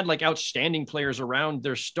never had like outstanding players around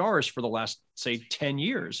their stars for the last, say, 10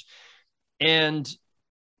 years. And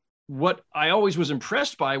what I always was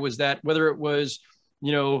impressed by was that whether it was,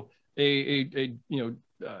 Tim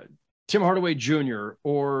Hardaway Jr.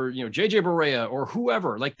 or, JJ Barea or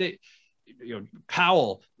whoever, like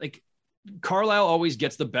Powell, like Carlisle always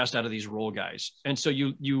gets the best out of these role guys. And so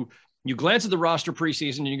you glance at the roster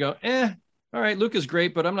preseason and you go, all right, Luka's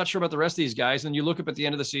great, but I'm not sure about the rest of these guys. And you look up at the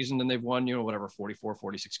end of the season and they've won, 44,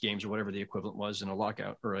 46 games or whatever the equivalent was in a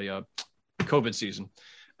lockout or a COVID season.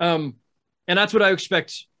 And that's what I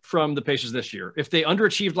expect from the Pacers this year. If they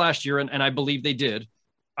underachieved last year, and I believe they did,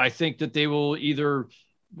 I think that they will either,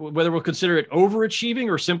 whether we'll consider it overachieving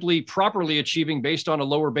or simply properly achieving based on a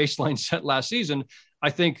lower baseline set last season, I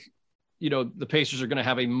think, the Pacers are going to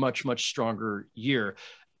have a much, much stronger year.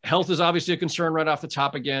 Health is obviously a concern right off the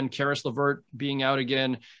top again. Karis LeVert being out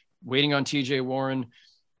again, waiting on TJ Warren.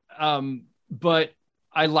 But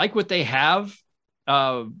I like what they have.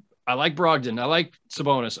 I like Brogdon. I like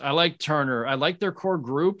Sabonis. I like Turner. I like their core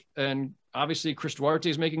group. And obviously Chris Duarte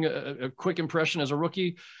is making a quick impression as a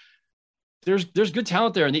rookie. There's good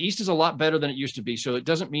talent there. And the East is a lot better than it used to be. So it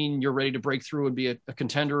doesn't mean you're ready to break through and be a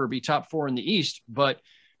contender or be top 4 in the East. But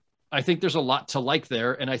I think there's a lot to like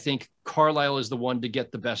there. And I think Carlisle is the one to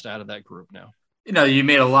get the best out of that group now. You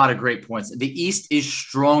made a lot of great points. The East is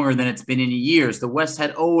stronger than it's been in years. The West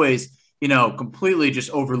had always, completely just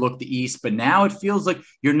overlooked the East. But now it feels like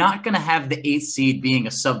you're not going to have the 8th seed being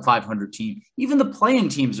a sub 500 team. Even the playing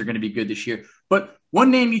teams are going to be good this year. But one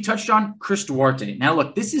name you touched on, Chris Duarte. Now,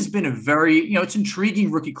 look, this has been a very, it's intriguing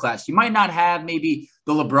rookie class. You might not have maybe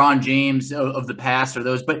the LeBron James of the past or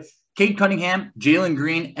those, but Cade Cunningham, Jalen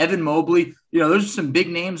Green, Evan Mobley, those are some big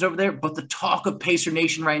names over there. But the talk of Pacer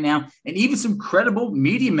Nation right now, and even some credible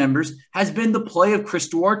media members, has been the play of Chris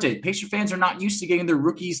Duarte. Pacer fans are not used to getting their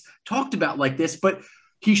rookies talked about like this, but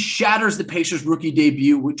he shatters the Pacers' rookie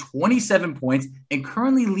debut with 27 points and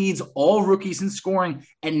currently leads all rookies in scoring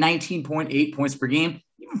at 19.8 points per game,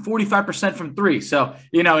 even 45% from 3. So,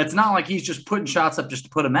 it's not like he's just putting shots up just to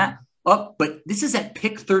put them up, but this is at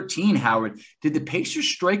pick 13, Howard. Did the Pacers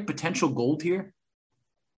strike potential gold here?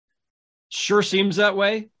 Sure seems that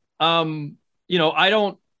way. I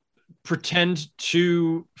don't pretend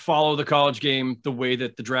to follow the college game the way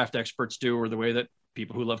that the draft experts do or the way that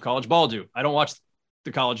people who love college ball do. I don't watch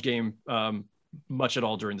the college game much at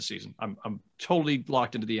all during the season. I'm totally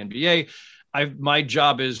locked into the NBA. My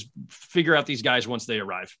job is figure out these guys once they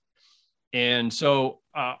arrive. And so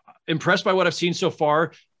impressed by what I've seen so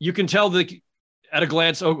far. You can tell at a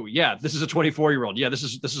glance, oh yeah, this is a 24-year-old. Yeah, this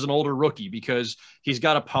is an older rookie because he's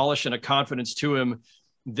got a polish and a confidence to him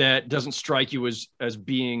that doesn't strike you as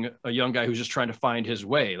being a young guy who's just trying to find his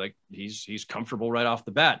way. Like he's comfortable right off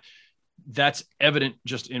the bat. That's evident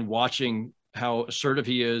just in watching how assertive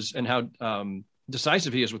he is and how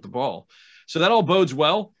decisive he is with the ball. So that all bodes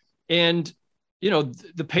well. And,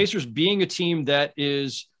 the Pacers being a team that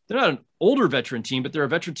they're not an older veteran team, but they're a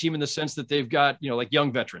veteran team in the sense that they've got, like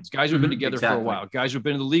young veterans, guys who've been together for a while, guys who've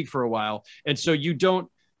been in the league for a while. And so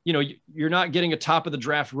you're not getting a top of the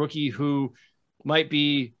draft rookie who might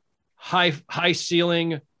be high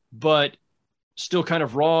ceiling, but still kind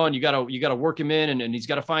of raw. And you gotta work him in and he's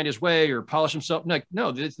got to find his way or polish himself. Like,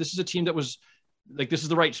 no, this is a team that was like, this is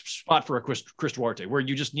the right spot for a Chris Duarte, where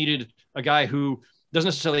you just needed a guy who doesn't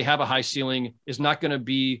necessarily have a high ceiling, is not going to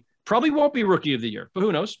be, probably won't be rookie of the year, but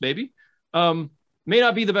who knows, maybe. May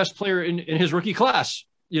not be the best player in his rookie class,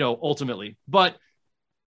 ultimately, but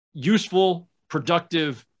useful,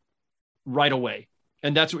 productive right away.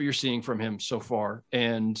 And that's what you're seeing from him so far.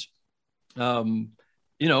 And, I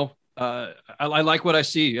like what I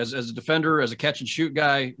see as a defender, as a catch and shoot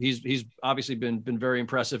guy. He's obviously been very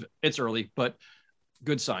impressive. It's early, but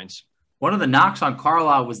good signs. One of the knocks on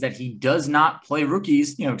Carlisle was that he does not play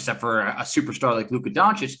rookies, except for a superstar like Luka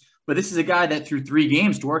Doncic. But this is a guy that through 3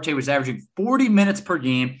 games, Duarte was averaging 40 minutes per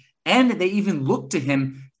game, and they even looked to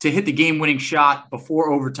him to hit the game-winning shot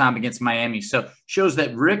before overtime against Miami. So shows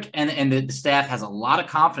that Rick and the staff has a lot of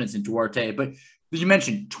confidence in Duarte. But you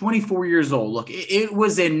mentioned 24 years old. Look, it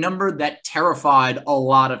was a number that terrified a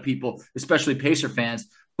lot of people, especially Pacer fans.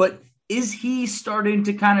 But is he starting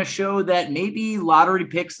to kind of show that maybe lottery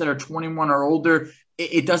picks that are 21 or older,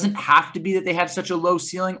 it doesn't have to be that they have such a low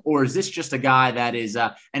ceiling, or is this just a guy that is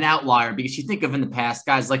an outlier? Because you think of in the past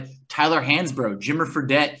guys like Tyler Hansbrough, Jimmer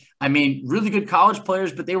Fredette, I mean, really good college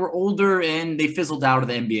players, but they were older and they fizzled out of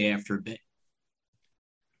the NBA after a bit.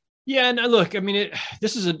 Yeah, and look, I mean,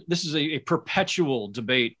 this is a perpetual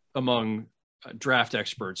debate among draft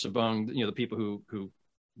experts, among the people who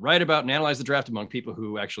write about and analyze the draft, among people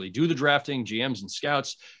who actually do the drafting, GMs and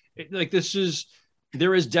scouts.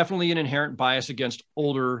 There is definitely an inherent bias against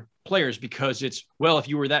older players because if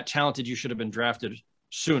you were that talented, you should have been drafted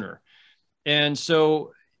sooner. And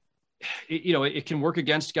so, it can work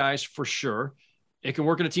against guys for sure. It can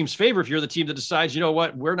work in a team's favor if you're the team that decides, you know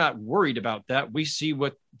what, we're not worried about that. We see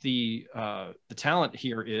what the talent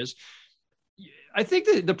here is. I think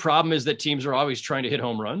that the problem is that teams are always trying to hit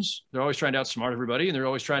home runs. They're always trying to outsmart everybody, and they're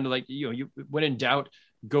always trying to when in doubt,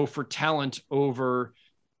 go for talent over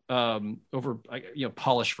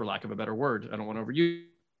polish, for lack of a better word. I don't want to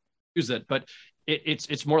overuse that, but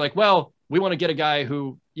it's more like, well, we want to get a guy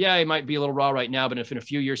who, he might be a little raw right now, but if in a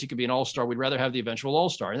few years he could be an all-star, we'd rather have the eventual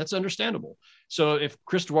all-star. And that's understandable. So if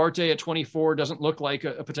Chris Duarte at 24 doesn't look like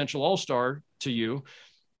a potential all-star to you,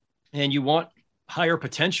 and you want higher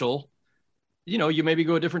potential, you maybe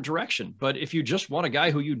go a different direction. But if you just want a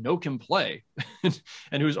guy who can play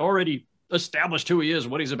and who's already established who he is,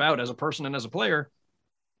 what he's about as a person and as a player,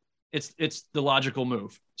 it's the logical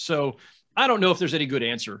move. So I don't know if there's any good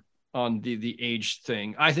answer on the age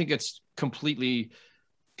thing. I think it's completely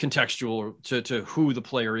contextual to who the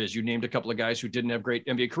player is. You named a couple of guys who didn't have great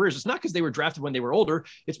NBA careers. It's not because they were drafted when they were older.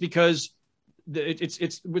 It's because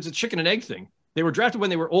it's a chicken and egg thing. They were drafted when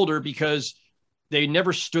they were older because they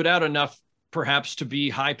never stood out enough, perhaps, to be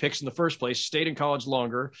high picks in the first place, stayed in college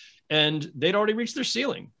longer, and they'd already reached their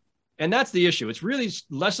ceiling. And that's the issue. It's really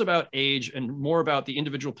less about age and more about the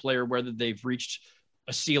individual player, whether they've reached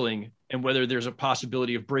a ceiling and whether there's a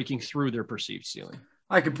possibility of breaking through their perceived ceiling.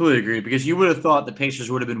 I completely agree, because you would have thought the Pacers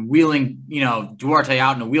would have been wheeling, Duarte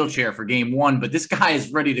out in a wheelchair for game one, but this guy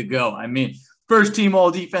is ready to go. I mean, first team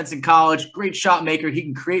all defense in college, great shot maker. He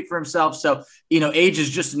can create for himself. So, age is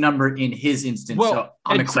just a number in his instance. Well, so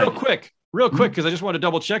I'm excited. Real quick, because I just want to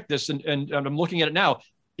double check this and I'm looking at it now.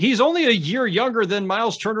 He's only a year younger than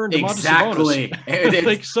Miles Turner and Domantas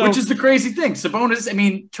Sabonis. Which is the crazy thing.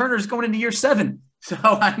 Sabonis, Turner's going into year 7. So,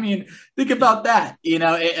 think about that.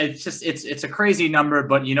 It's a crazy number,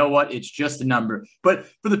 but you know what? It's just a number. But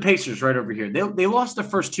for the Pacers right over here, they lost the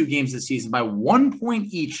first 2 games this season by 1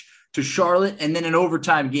 point each to Charlotte and then an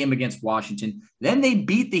overtime game against Washington. Then they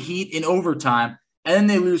beat the Heat in overtime, and then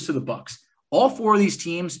they lose to the Bucks. All 4 of these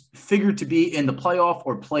teams figured to be in the playoff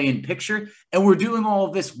or play-in picture, and we're doing all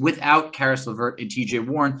of this without Caris LeVert and TJ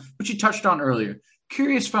Warren, which you touched on earlier.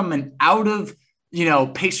 Curious, from an out of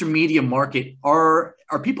Pacer media market, are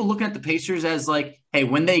people looking at the Pacers as like, hey,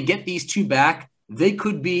 when they get these 2 back, they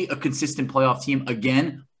could be a consistent playoff team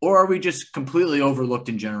again, or are we just completely overlooked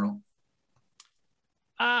in general?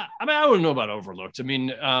 I wouldn't know about overlooked.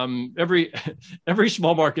 Every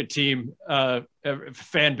small market team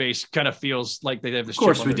fan base kind of feels like they have this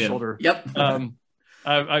chip on their shoulder. Yep.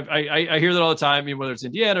 I hear that all the time. Whether it's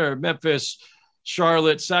Indiana or Memphis,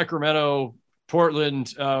 Charlotte, Sacramento,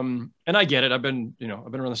 Portland, and I get it. I've been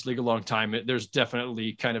around this league a long time. There's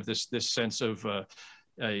definitely kind of this sense of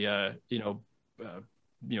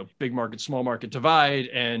big market, small market divide,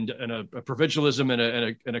 and a provincialism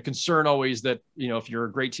and a concern always that, if you're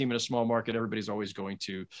a great team in a small market, everybody's always going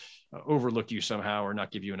to overlook you somehow or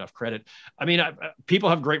not give you enough credit. People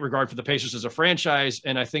have great regard for the Pacers as a franchise.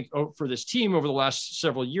 And I think for this team over the last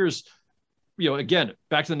several years, again,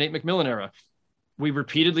 back to the Nate McMillan era, we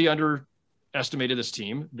repeatedly underestimated this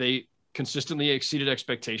team. They consistently exceeded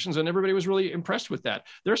expectations, and everybody was really impressed with that.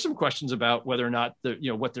 There are some questions about whether or not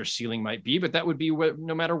what their ceiling might be, but that would be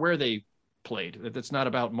no matter where they played. That's not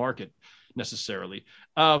about market necessarily.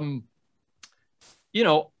 I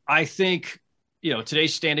think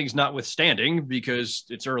today's standings notwithstanding, because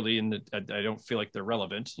it's early and I don't feel like they're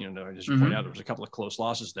relevant. As you point out, there was a couple of close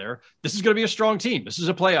losses there. This is going to be a strong team. This is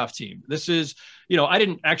a playoff team. This is, I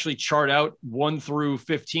didn't actually chart out 1 through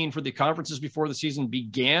 15 for the conferences before the season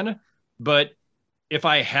began. But if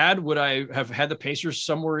I had, would I have had the Pacers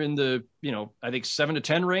somewhere in the, I think 7 to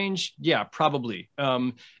 10 range? Yeah, probably.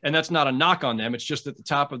 And that's not a knock on them. It's just that the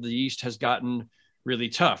top of the East has gotten really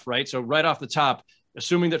tough, right? So right off the top,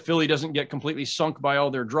 assuming that Philly doesn't get completely sunk by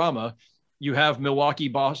all their drama, you have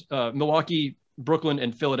Milwaukee, Brooklyn,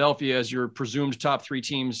 and Philadelphia as your presumed top 3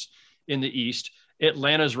 teams in the East.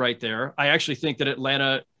 Atlanta's right there. I actually think that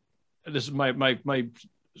Atlanta, this is my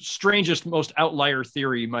strangest, most outlier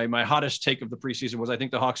theory, my hottest take of the preseason was I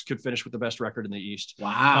think the Hawks could finish with the best record in the East.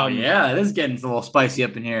 Wow. Yeah, it is getting a little spicy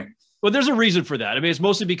up in here. Well, there's a reason for that. I mean, it's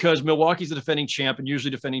mostly because Milwaukee's the defending champ, and usually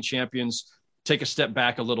defending champions take a step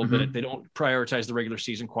back a little bit. They don't prioritize the regular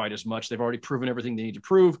season quite as much. They've already proven everything they need to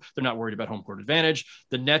prove. They're not worried about home court advantage.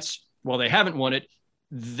 The Nets, while they haven't won it,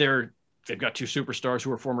 they've got 2 superstars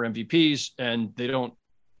who are former MVPs, and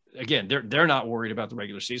they're not worried about the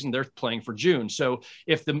regular season. They're playing for June. So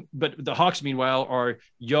but the Hawks, meanwhile, are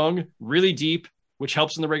young, really deep, which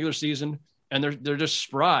helps in the regular season. And they're just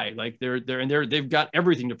spry. Like they've got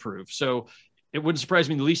everything to prove. So it wouldn't surprise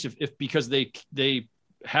me the least if because they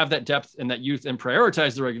have that depth and that youth and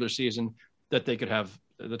prioritize the regular season, that they could have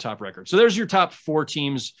the top record. So there's your top 4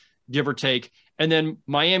 teams, give or take. And then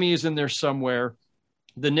Miami is in there somewhere.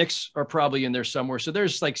 The Knicks are probably in there somewhere. So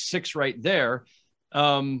there's like 6 right there.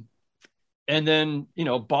 And then,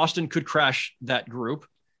 Boston could crash that group.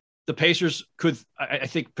 The Pacers could, I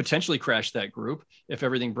think, potentially crash that group if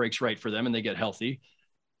everything breaks right for them and they get healthy.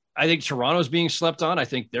 I think Toronto's being slept on. I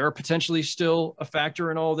think they're potentially still a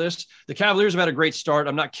factor in all this. The Cavaliers have had a great start.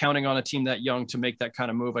 I'm not counting on a team that young to make that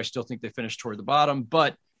kind of move. I still think they finished toward the bottom,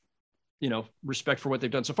 but, respect for what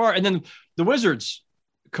they've done so far. And then the Wizards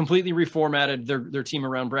completely reformatted their team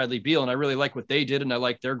around Bradley Beal, and I really like what they did, and I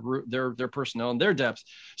like their group, their personnel and their depth.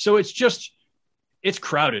 So it's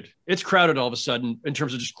crowded. It's crowded all of a sudden in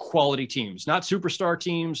terms of just quality teams, not superstar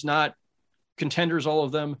teams, not contenders, all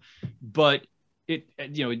of them, but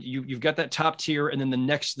you've got that top tier, and then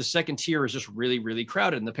the second tier is just really, really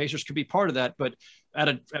crowded, and the Pacers could be part of that. But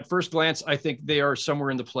at first glance, I think they are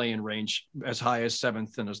somewhere in the play-in range, as high as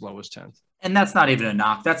 7th and as low as 10th. And that's not even a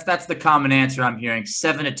knock. That's the common answer I'm hearing.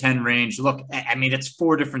 7 to 10 range. Look, I mean, it's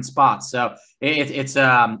 4 different spots, so it's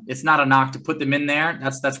not a knock to put them in there.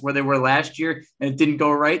 That's where they were last year, and it didn't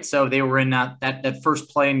go right. So they were in that first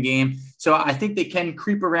play-in game. So I think they can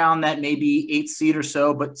creep around that maybe 8th seed or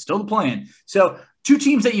so, but still the play-in. So 2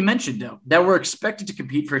 teams that you mentioned, though, that were expected to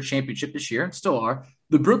compete for a championship this year and still are,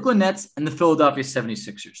 the Brooklyn Nets and the Philadelphia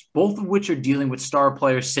 76ers, both of which are dealing with star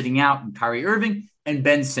players sitting out in Kyrie Irving and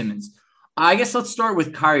Ben Simmons. I guess let's start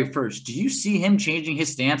with Kyrie first. Do you see him changing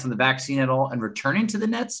his stance on the vaccine at all and returning to the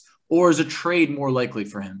Nets, or is a trade more likely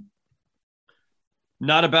for him?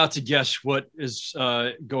 Not about to guess what is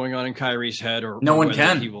going on in Kyrie's head, or no one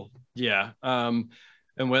can. He will. Yeah. And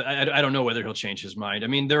I don't know whether he'll change his mind. I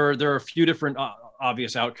mean, there are a few different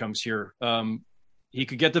obvious outcomes here. He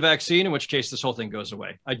could get the vaccine, in which case this whole thing goes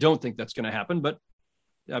away. I don't think that's going to happen, but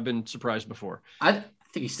I've been surprised before. I think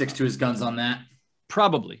he sticks to his guns on that.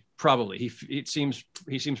 Probably. He seems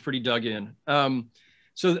pretty dug in.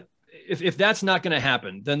 So if that's not going to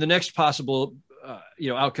happen, then the next possible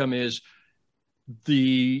outcome is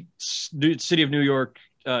the city of New York,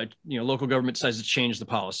 local government decides to change the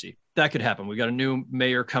policy. That could happen. We've got a new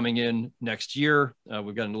mayor coming in next year.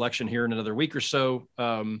 We've got an election here in another week or so.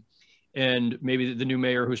 And maybe the new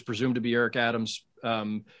mayor, who's presumed to be Eric Adams,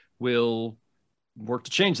 will work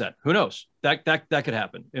to change that. Who knows? That could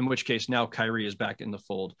happen, in which case now Kyrie is back in the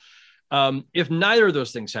fold. If neither of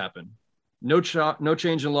those things happen, no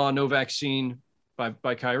change in law, no vaccine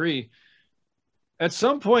by Kyrie, at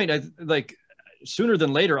some point, sooner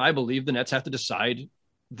than later, I believe the Nets have to decide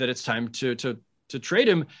that it's time to trade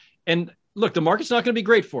him. And look, the market's not going to be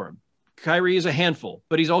great for him. Kyrie is a handful,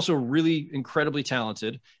 but he's also really incredibly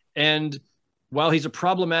talented. And while he's a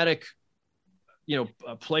problematic,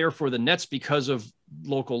 a player for the Nets because of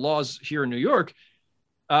local laws here in New York,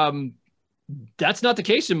 that's not the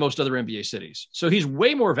case in most other NBA cities. So he's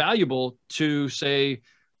way more valuable to, say,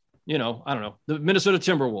 I don't know, the Minnesota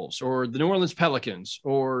Timberwolves or the New Orleans Pelicans,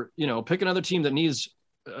 or, pick another team that needs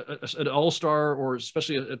an all-star or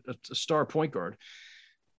especially a star point guard.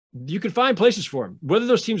 You can find places for him. Whether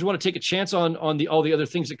those teams want to take a chance on all the other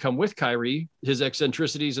things that come with Kyrie, his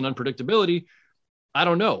eccentricities and unpredictability, I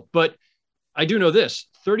don't know. But I do know this: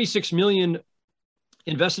 $36 million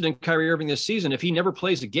invested in Kyrie Irving this season, if he never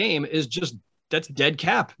plays a game, that's dead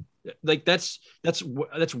cap. Like that's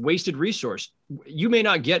wasted resource. You may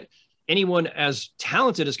not get anyone as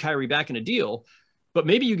talented as Kyrie back in a deal, but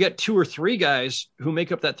maybe you get 2 or 3 guys who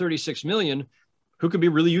make up that $36 million who could be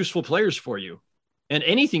really useful players for you. And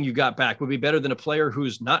anything you got back would be better than a player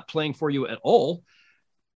who's not playing for you at all.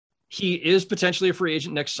 He is potentially a free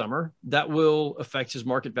agent next summer. That will affect his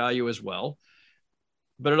market value as well.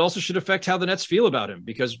 But it also should affect how the Nets feel about him,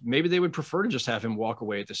 because maybe they would prefer to just have him walk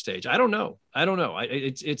away at this stage. I don't know.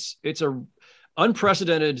 It's a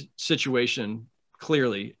unprecedented situation,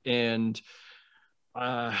 clearly. And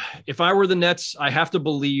if I were the Nets, I have to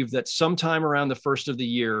believe that sometime around the first of the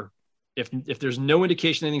year, if there's no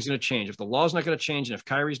indication anything's going to change, if the law's not going to change, and if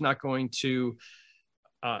Kyrie's not going to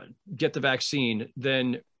get the vaccine,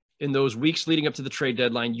 then in those weeks leading up to the trade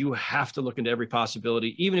deadline, you have to look into every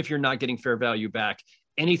possibility. Even if you're not getting fair value back,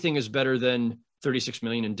 anything is better than $36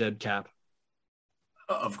 million in dead cap.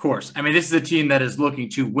 Of course. I mean, this is a team that is looking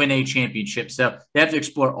to win a championship, so they have to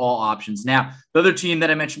explore all options. Now, the other team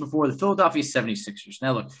that I mentioned before, the Philadelphia 76ers.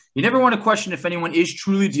 Now, look, you never want to question if anyone is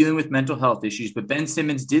truly dealing with mental health issues, but Ben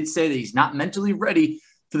Simmons did say that he's not mentally ready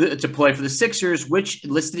to play for the Sixers, which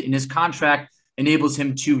listed in his contract enables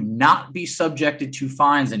him to not be subjected to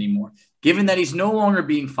fines anymore. Given that he's no longer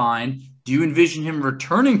being fined, do you envision him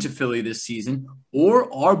returning to Philly this season,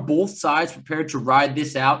 or are both sides prepared to ride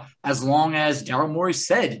this out as long as Daryl Morey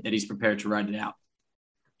said that he's prepared to ride it out?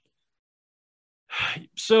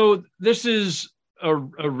 So this is a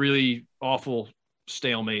really awful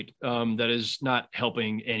stalemate that is not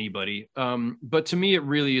helping anybody. But to me, it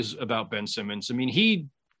really is about Ben Simmons. I mean, he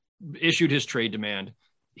issued his trade demand.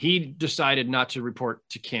 He decided not to report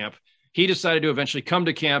to camp. He decided to eventually come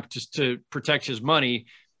to camp to protect his money,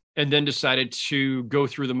 and then decided to go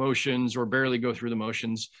through the motions, or barely go through the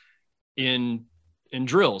motions, in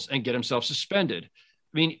drills and get himself suspended.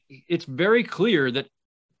 I mean, it's very clear that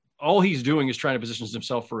all he's doing is trying to position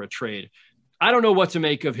himself for a trade. I don't know what to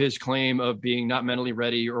make of his claim of being not mentally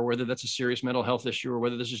ready, or whether that's a serious mental health issue, or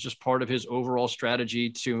whether this is just part of his overall strategy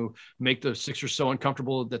to make the Sixers so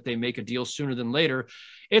uncomfortable that they make a deal sooner than later.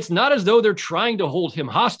 It's not as though they're trying to hold him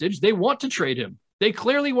hostage. They want to trade him. They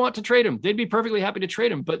clearly want to trade him. They'd be perfectly happy to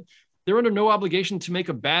trade him, but they're under no obligation to make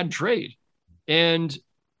a bad trade. And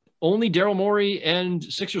only Daryl Morey and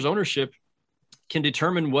Sixers ownership can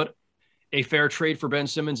determine what a fair trade for Ben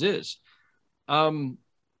Simmons is.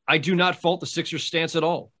 I do not fault the Sixers stance at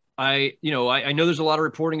all. I know there's a lot of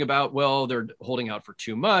reporting about, well, they're holding out for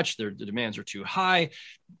too much. The demands are too high.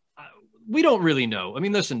 We don't really know. I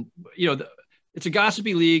mean, listen, it's a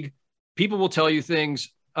gossipy league. People will tell you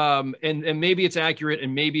things. And maybe it's accurate,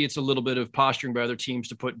 and maybe it's a little bit of posturing by other teams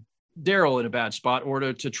to put Daryl in a bad spot, or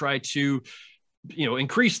to try to,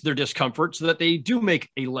 increase their discomfort so that they do make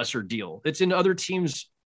a lesser deal. It's in other teams'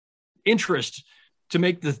 interest to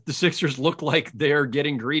make the Sixers look like they're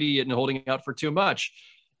getting greedy and holding out for too much.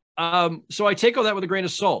 So I take all that with a grain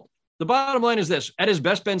of salt. The bottom line is this: at his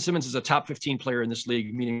best, Ben Simmons is a top 15 player in this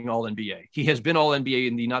league, meaning all NBA. He has been all NBA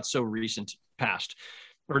in the not so recent past,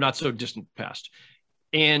 or not so distant past.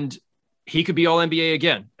 And he could be all NBA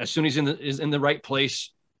again as soon as is in the right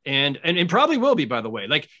place, and probably will be, by the way.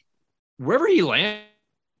 Like, wherever he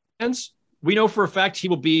lands, we know for a fact he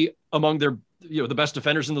will be among the best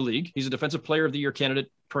defenders in the league. He's a defensive player of the year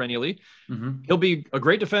candidate perennially. Mm-hmm. He'll be a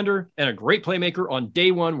great defender and a great playmaker on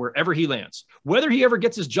day one, wherever he lands. Whether he ever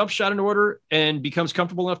gets his jump shot in order and becomes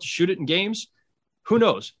comfortable enough to shoot it in games, who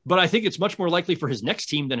knows? But I think it's much more likely for his next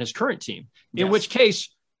team than his current team, in which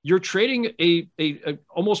case you're trading a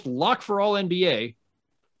almost lock for all NBA.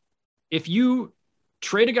 If you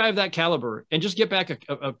trade a guy of that caliber and just get back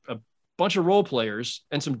a bunch of role players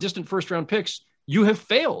and some distant first round picks, you have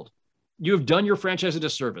failed. You have done your franchise a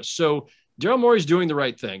disservice. So Daryl Morey's doing the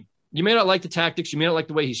right thing. You may not like the tactics. You may not like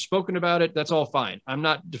the way he's spoken about it. That's all fine. I'm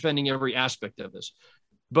not defending every aspect of this,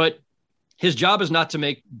 but his job is not to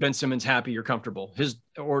make Ben Simmons happy or comfortable.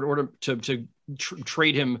 Or to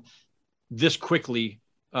trade him this quickly,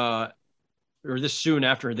 or this soon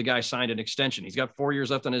after the guy signed an extension. He's got 4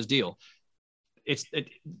 years left on his deal.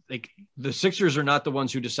 Like, the Sixers are not the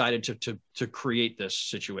ones who decided to create this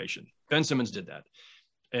situation. Ben Simmons did that.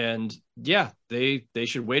 And yeah, they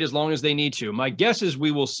should wait as long as they need to. My guess is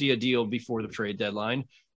we will see a deal before the trade deadline,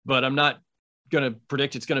 but I'm not going to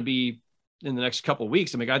predict it's going to be in the next couple of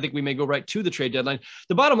weeks. I mean, I think we may go right to the trade deadline.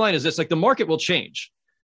 The bottom line is this: like, the market will change.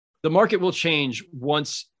 The market will change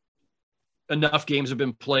once enough games have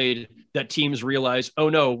been played that teams realize, oh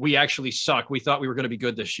no, we actually suck. We thought we were going to be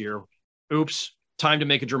good this year. Oops, time to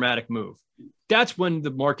make a dramatic move. That's when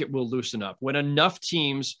the market will loosen up. When enough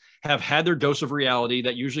teams have had their dose of reality,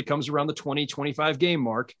 that usually comes around the 20, 25 game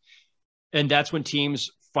mark. And that's when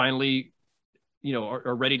teams finally,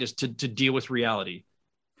 are ready to deal with reality.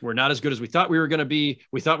 We're not as good as we thought we were going to be.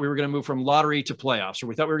 We thought we were going to move from lottery to playoffs, or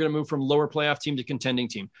we thought we were going to move from lower playoff team to contending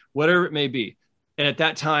team, whatever it may be. And at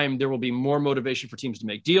that time, there will be more motivation for teams to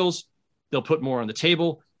make deals. They'll put more on the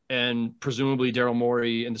table, and presumably Daryl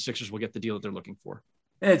Morey and the Sixers will get the deal that they're looking for.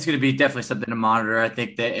 It's going to be definitely something to monitor. I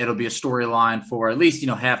think that it'll be a storyline for at least,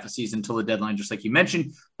 half the season until the deadline, just like you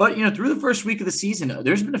mentioned. But, through the first week of the season,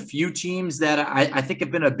 there's been a few teams that I think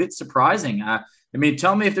have been a bit surprising.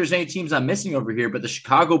 Tell me if there's any teams I'm missing over here, but the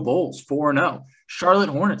Chicago Bulls, 4-0. Charlotte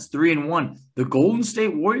Hornets, 3-1. The Golden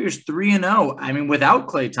State Warriors, 3-0. Without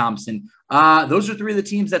Klay Thompson, those are three of the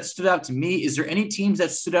teams that stood out to me. Is there any teams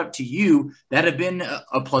that stood out to you that have been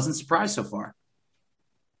a pleasant surprise so far?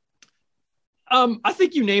 I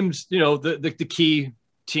think you named, the key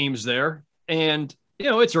teams there, and,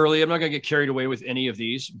 it's early. I'm not going to get carried away with any of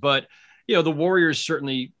these, but, the Warriors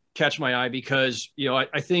certainly catch my eye because,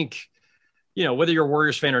 I think, whether you're a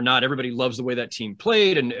Warriors fan or not, everybody loves the way that team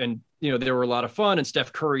played and, they were a lot of fun, and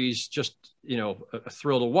Steph Curry's just, a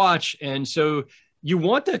thrill to watch. And so you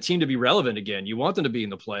want that team to be relevant again. You want them to be in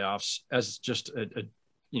the playoffs as just as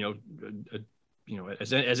any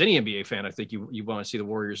NBA fan. I think you want to see the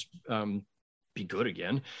Warriors, be good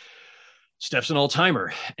again. Steph's an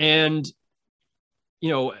all-timer. And,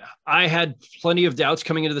 I had plenty of doubts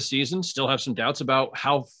coming into the season, still have some doubts about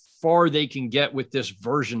how far they can get with this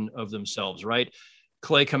version of themselves, right?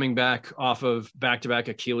 Klay coming back off of back-to-back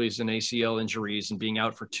Achilles and ACL injuries and being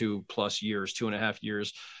out for 2+ years, 2.5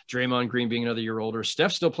 years. Draymond Green being another year older.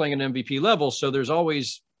 Steph's still playing at an MVP level, so there's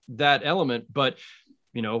always that element. But,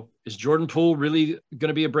 is Jordan Poole really going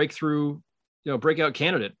to be a breakout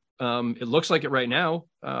candidate? It looks like it right now.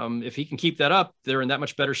 If he can keep that up, they're in that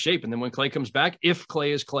much better shape. And then when Klay comes back, if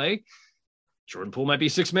Klay is Klay, Jordan Poole might be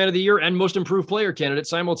 6th man of the year and most improved player candidate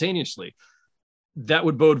simultaneously. That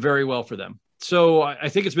would bode very well for them. So I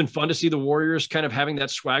think it's been fun to see the Warriors kind of having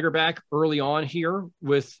that swagger back early on here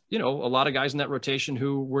with, a lot of guys in that rotation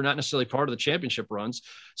who were not necessarily part of the championship runs.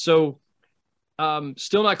 So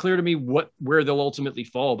still not clear to me where they'll ultimately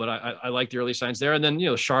fall, but I like the early signs there. And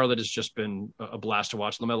then, Charlotte has just been a blast to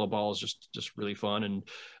watch. LaMelo Ball is just really fun.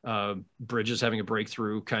 And Bridges having a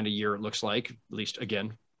breakthrough kind of year, it looks like, at least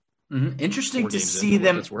again. Mm-hmm. Interesting to see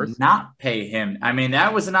them not pay him.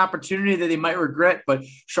 That was an opportunity that they might regret, but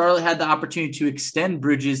Charlotte had the opportunity to extend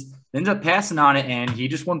Bridges, ended up passing on it, and he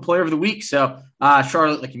just won Player of the Week. So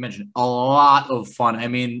Charlotte, like you mentioned, a lot of fun.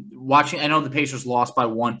 Watching, I know the Pacers lost by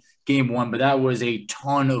game one, but that was a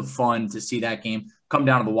ton of fun to see that game come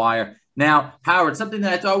down to the wire. Now, Howard, something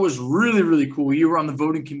that I thought was really, really cool. You were on the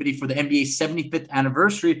voting committee for the NBA's 75th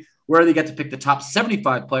anniversary, where they got to pick the top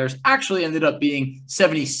 75 players. Actually ended up being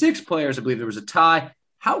 76 players. I believe there was a tie.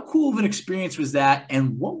 How cool of an experience was that?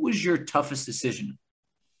 And what was your toughest decision?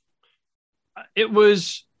 It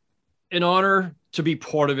was an honor to be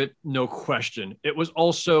part of it, no question. It was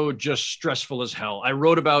also just stressful as hell. I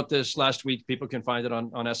wrote about this last week. People can find it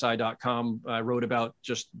on SI.com. I wrote about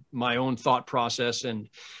just my own thought process and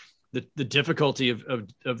the difficulty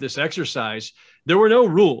of this exercise. There were no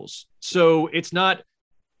rules. So it's not,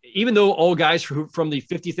 even though all guys from the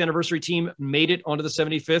 50th anniversary team made it onto the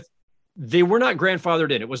 75th, they were not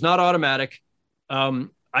grandfathered in. It was not automatic.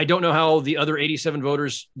 I don't know how the other 87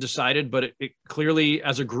 voters decided, but it clearly,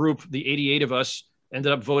 as a group, the 88 of us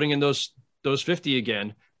ended up voting in those 50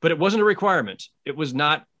 again. But it wasn't a requirement. It was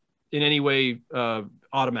not in any way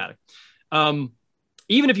automatic.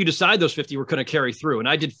 Even if you decide those 50 were going to carry through, and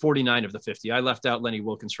I did 49 of the 50. I left out Lenny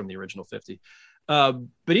Wilkins from the original 50. But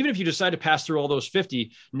even if you decide to pass through all those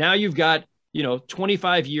 50, now you've got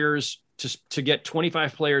 25 years to get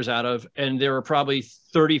 25 players out of, and there are probably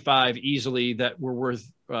 35 easily that were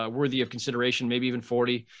worthy of consideration, maybe even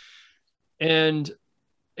 40. And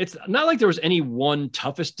it's not like there was any one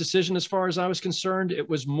toughest decision as far as I was concerned. It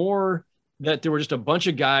was more that there were just a bunch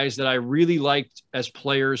of guys that I really liked as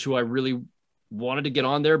players who I really wanted to get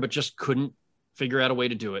on there, but just couldn't figure out a way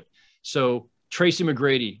to do it. So Tracy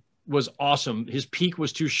McGrady was awesome. His peak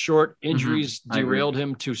was too short. Injuries derailed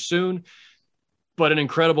him too soon, but an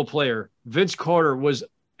incredible player. Vince Carter was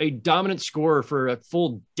a dominant scorer for a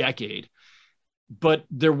full decade, but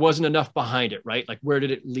there wasn't enough behind it, right? Like, where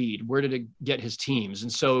did it lead? Where did it get his teams?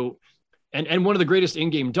 And so, and one of the greatest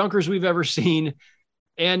in-game dunkers we've ever seen.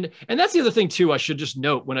 And that's the other thing too, I should just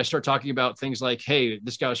note when I start talking about things like, hey,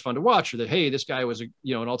 this guy was fun to watch, or that, hey, this guy was an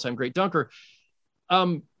all-time great dunker.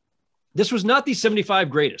 This was not the 75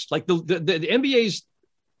 greatest. Like the NBA's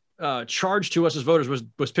charge to us as voters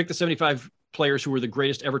was pick the 75 players who were the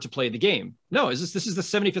greatest ever to play the game. No, this is the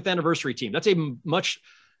 75th anniversary team. That's a much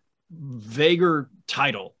vaguer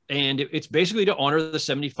title. And it's basically to honor the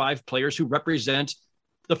 75 players who represent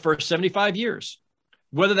the first 75 years,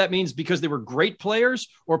 whether that means because they were great players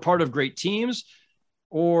or part of great teams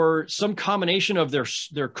or some combination of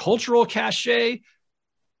their cultural cachet.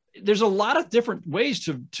 There's a lot of different ways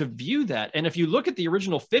to view that. And if you look at the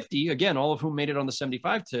original 50, again, all of whom made it on the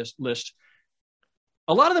 75 list,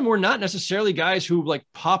 a lot of them were not necessarily guys who like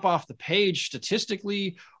pop off the page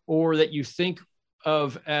statistically, or that you think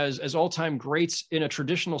of as all-time greats in a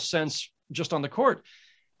traditional sense just on the court.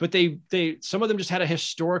 But some of them just had a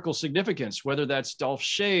historical significance, whether that's Dolph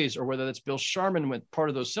Schayes or whether that's Bill Sharman with part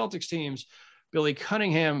of those Celtics teams, Billy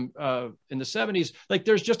Cunningham in the 70s. Like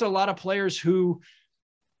there's just a lot of players who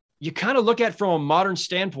you kind of look at from a modern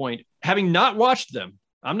standpoint, having not watched them.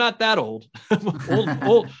 I'm not that old,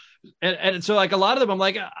 old. And so like a lot of them, I'm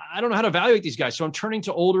like, I don't know how to evaluate these guys. So I'm turning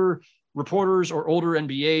to older reporters or older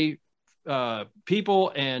NBA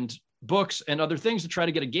people and books and other things to try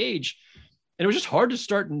to get a gauge. And it was just hard to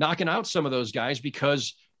start knocking out some of those guys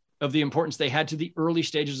because of the importance they had to the early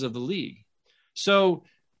stages of the league. So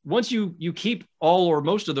once you keep all or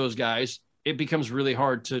most of those guys, it becomes really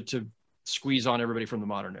hard to squeeze on everybody from the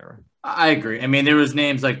modern era. I agree. I mean, there was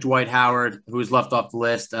names like Dwight Howard, who was left off the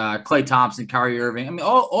list, Klay Thompson, Kyrie Irving. I mean,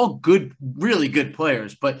 all good, really good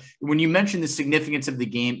players. But when you mention the significance of the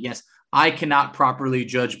game, yes, I cannot properly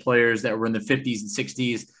judge players that were in the 50s and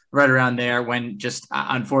 60s, right around there, when just,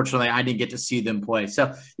 unfortunately, I didn't get to see them play.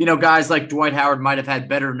 So, guys like Dwight Howard might have had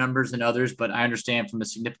better numbers than others, but I understand from a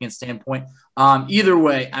significant standpoint. Either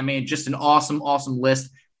way, I mean, just an awesome, awesome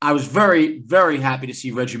list. I was very, very happy to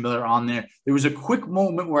see Reggie Miller on there. There was a quick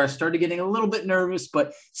moment where I started getting a little bit nervous,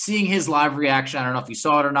 but seeing his live reaction, I don't know if you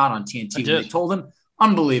saw it or not on TNT when they told him,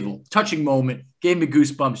 unbelievable, touching moment, gave me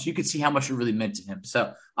goosebumps. You could see how much it really meant to him.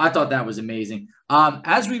 So I thought that was amazing.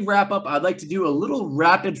 As we wrap up, I'd like to do a little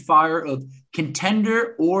rapid fire of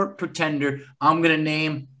contender or pretender. I'm going to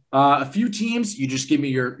name a few teams. You just give me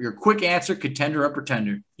your quick answer, contender or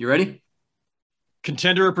pretender. You ready?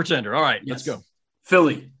 Contender or pretender. All right, Let's go.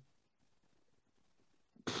 Philly.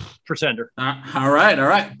 Pretender. All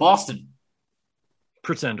right. Boston.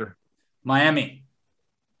 Pretender. Miami.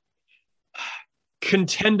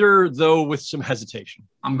 Contender, though, with some hesitation.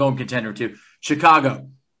 I'm going contender, too. Chicago.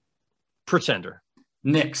 Pretender.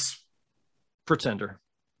 Knicks. Pretender.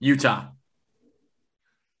 Utah.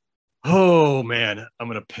 Oh, man. I'm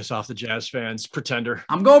going to piss off the Jazz fans. Pretender.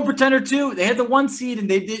 I'm going pretender, too. They had the 1 seed, and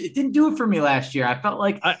it didn't do it for me last year. I felt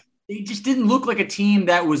like they just didn't look like a team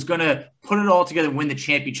that was going to put it all together and win the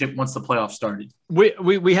championship once the playoffs started. We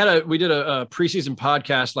did a preseason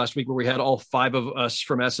podcast last week where we had all 5 of us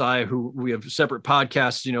from SI, who we have separate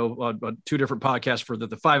podcasts, 2 different podcasts for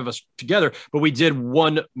the 5 of us together, but we did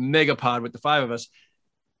one mega pod with the 5 of us.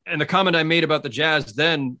 And the comment I made about the Jazz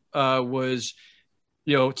then was,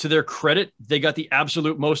 to their credit, they got the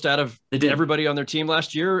absolute most out of everybody on their team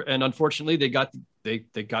last year. And unfortunately they got the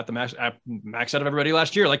max out of everybody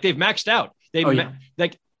last year. Like they've maxed out.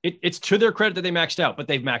 It's to their credit that they maxed out, but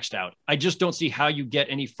they've maxed out. I just don't see how you get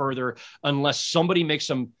any further unless somebody makes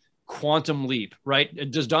some quantum leap,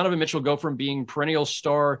 right? Does Donovan Mitchell go from being perennial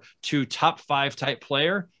star to top 5 type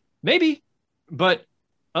player? Maybe. But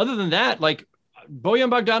other than that, like Bojan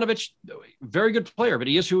Bogdanovic, very good player, but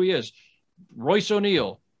he is who he is. Royce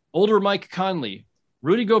O'Neal, older Mike Conley,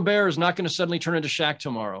 Rudy Gobert is not going to suddenly turn into Shaq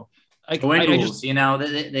tomorrow. They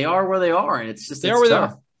are where they are. It's just, it's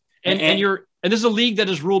tough. And this is a league that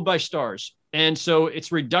is ruled by stars. And so it's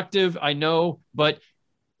reductive, I know, but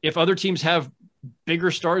if other teams have bigger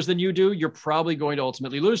stars than you do, you're probably going to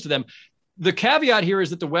ultimately lose to them. The caveat here is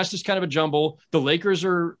that the West is kind of a jumble. The Lakers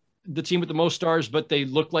are the team with the most stars, but they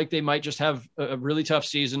look like they might just have a really tough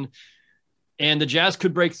season. And the Jazz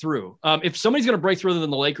could break through. If somebody's going to break through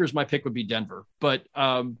than the Lakers, my pick would be Denver. But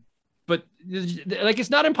it's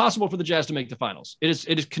not impossible for the Jazz to make the finals. It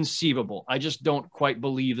is conceivable. I just don't quite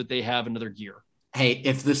believe that they have another gear. Hey,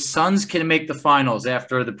 if the Suns can make the finals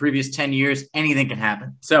after the previous 10 years, anything can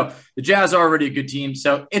happen. So the Jazz are already a good team,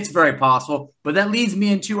 so it's very possible. But that leads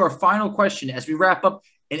me into our final question as we wrap up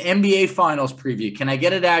an NBA Finals preview. Can I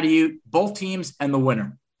get it out of you? Both teams and the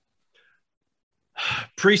winner.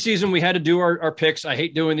 Preseason, we had to do our picks. I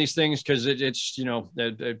hate doing these things because it's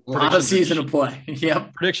a lot of season to play.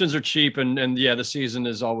 Yep, predictions are cheap, and the season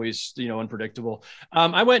is always unpredictable.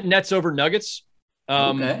 I went Nets over Nuggets.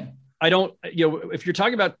 Okay. I don't, if you're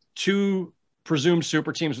talking about 2 presumed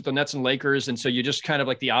super teams with the Nets and Lakers, and so you just kind of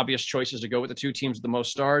like the obvious choices to go with the 2 teams with the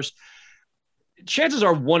most stars. Chances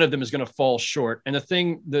are one of them is going to fall short. And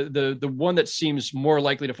the one that seems more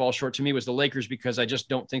likely to fall short to me was the Lakers, because I just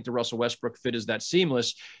don't think the Russell Westbrook fit is that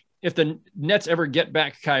seamless. If the Nets ever get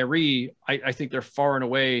back Kyrie, I think they're far and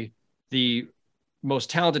away the most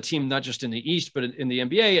talented team, not just in the East, but in the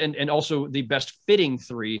NBA, and also the best fitting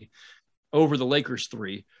 3 over the Lakers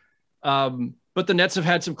 3. But the Nets have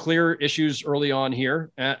had some clear issues early on here,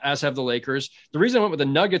 as have the Lakers. The reason I went with the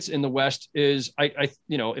Nuggets in the West is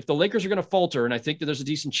if the Lakers are going to falter, and I think that there's a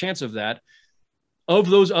decent chance of that, of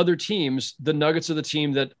those other teams, the Nuggets are the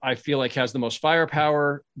team that I feel like has the most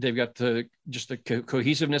firepower. They've got the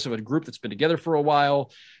cohesiveness of a group that's been together for a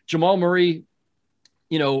while. Jamal Murray,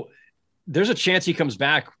 there's a chance he comes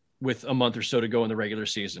back with a month or so to go in the regular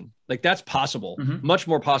season. Like, that's possible. Much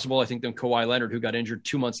more possible, I think, than Kawhi Leonard, who got injured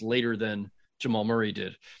 2 months later than Jamal Murray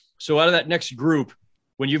did. So out of that next group,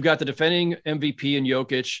 when you've got the defending MVP in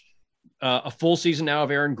Jokic, a full season now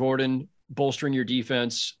of Aaron Gordon bolstering your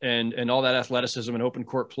defense and all that athleticism and open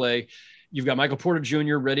court play, you've got Michael Porter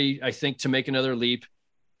Jr. ready, I think, to make another leap.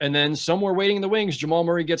 And then somewhere waiting in the wings, Jamal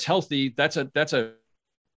Murray gets healthy. That's a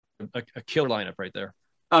killer lineup right there.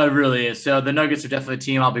 Oh, it really is. So the Nuggets are definitely a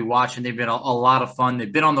team I'll be watching. They've been a lot of fun. They've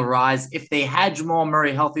been on the rise. If they had Jamal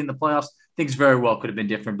Murray healthy in the playoffs, things very well could have been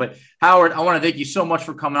different. But Howard, I want to thank you so much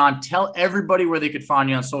for coming on. Tell everybody where they could find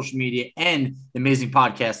you on social media and the amazing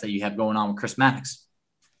podcast that you have going on with Chris Mannix.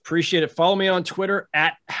 Appreciate it. Follow me on Twitter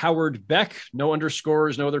at Howard Beck. No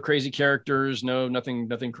underscores, no other crazy characters,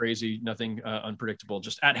 nothing crazy, nothing unpredictable.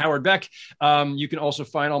 Just at Howard Beck. You can also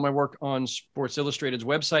find all my work on Sports Illustrated's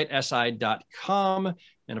website, si.com.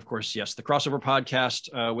 And of course, yes, the Crossover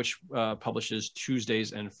Podcast, which publishes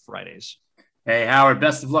Tuesdays and Fridays. Hey, Howard,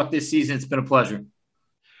 best of luck this season. It's been a pleasure.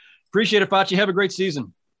 Appreciate it, Facci. Have a great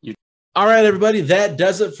season. All right, everybody. That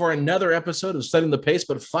does it for another episode of Setting the Pace.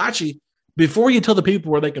 But Facci, before you tell the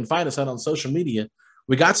people where they can find us out on social media,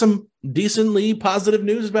 we got some decently positive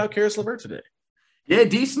news about Caris LeVert today. Yeah,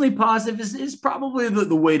 decently positive is probably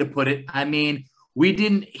the way to put it. I mean, we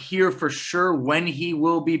didn't hear for sure when he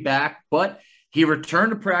will be back, but he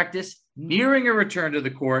returned to practice, nearing a return to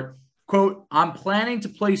the court. Quote, "I'm planning to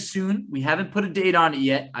play soon. We haven't put a date on it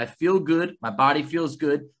yet. I feel good. My body feels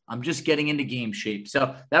good. I'm just getting into game shape."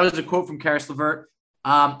 So that was a quote from Caris LeVert.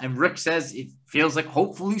 And Rick says it feels like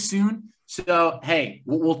hopefully soon. So, hey,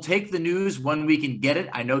 we'll take the news when we can get it.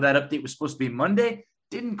 I know that update was supposed to be Monday.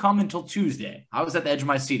 Didn't come until Tuesday. I was at the edge of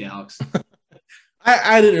my seat, Alex.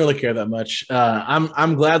 I didn't really care that much.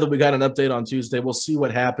 I'm glad that we got an update on Tuesday. We'll see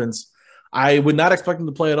what happens. I would not expect him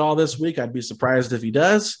to play at all this week. I'd be surprised if he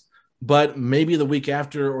does. But maybe the week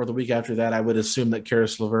after or the week after that, I would assume that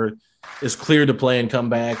Caris LeVert is cleared to play and come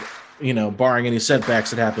back, barring any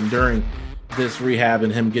setbacks that happen during this rehab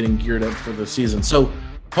and him getting geared up for the season. So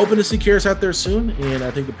hoping to see Caris out there soon, and I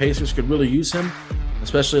think the Pacers could really use him,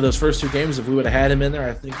 especially those first two games. If we would have had him in there,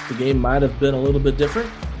 I think the game might have been a little bit different.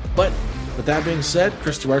 But with that being said,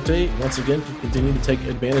 Chris Duarte, once again, can continue to take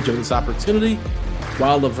advantage of this opportunity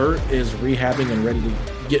while LeVert is rehabbing and ready to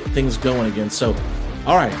get things going again. So,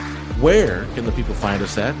 all right, where can the people find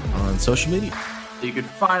us at on social media? You can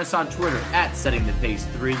find us on Twitter at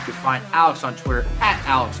SettingThePace3. You can find Alex on Twitter at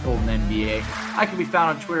AlexGoldenNBA. I can be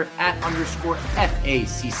found on Twitter at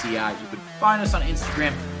 _FACCI. You can find us on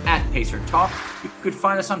Instagram at Pacer Talk. You could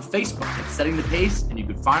find us on Facebook at Setting the Pace, and you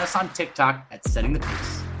can find us on TikTok at Setting the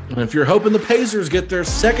Pace. And if you're hoping the Pacers get their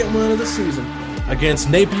second win of the season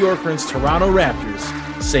against Nate Bjorkgren's Toronto Raptors,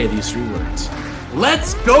 say these three words.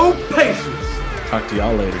 Let's go Pacers! Talk to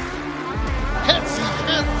y'all later. Fancy.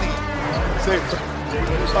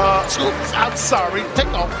 Oops, I'm sorry. Take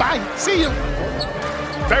off. Bye. See you.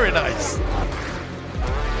 Very nice.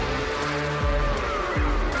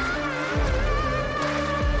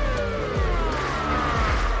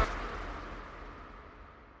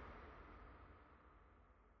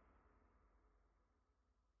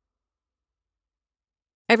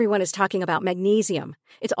 Everyone is talking about magnesium.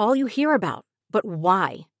 It's all you hear about. But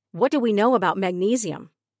why? What do we know about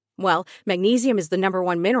magnesium? Well, magnesium is the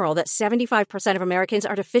 #1 mineral that 75% of Americans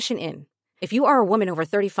are deficient in. If you are a woman over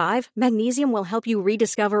 35, magnesium will help you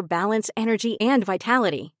rediscover balance, energy, and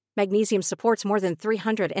vitality. Magnesium supports more than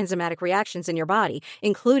 300 enzymatic reactions in your body,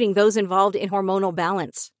 including those involved in hormonal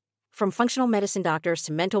balance. From functional medicine doctors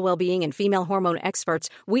to mental well-being and female hormone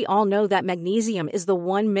experts, we all know that magnesium is the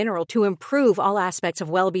one mineral to improve all aspects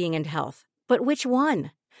of well-being and health. But which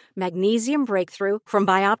one? Magnesium Breakthrough from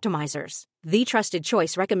Bioptimizers, the trusted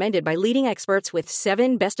choice recommended by leading experts with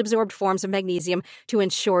 7 best-absorbed forms of magnesium to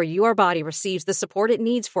ensure your body receives the support it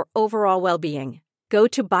needs for overall well-being. Go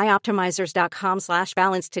to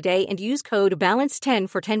bioptimizers.com/balance today and use code BALANCE10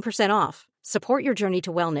 for 10% off. Support your journey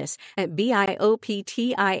to wellness at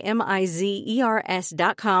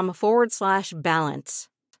bioptimizers.com/balance.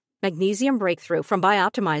 Magnesium Breakthrough from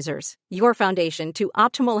Bioptimizers, your foundation to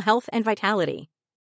optimal health and vitality.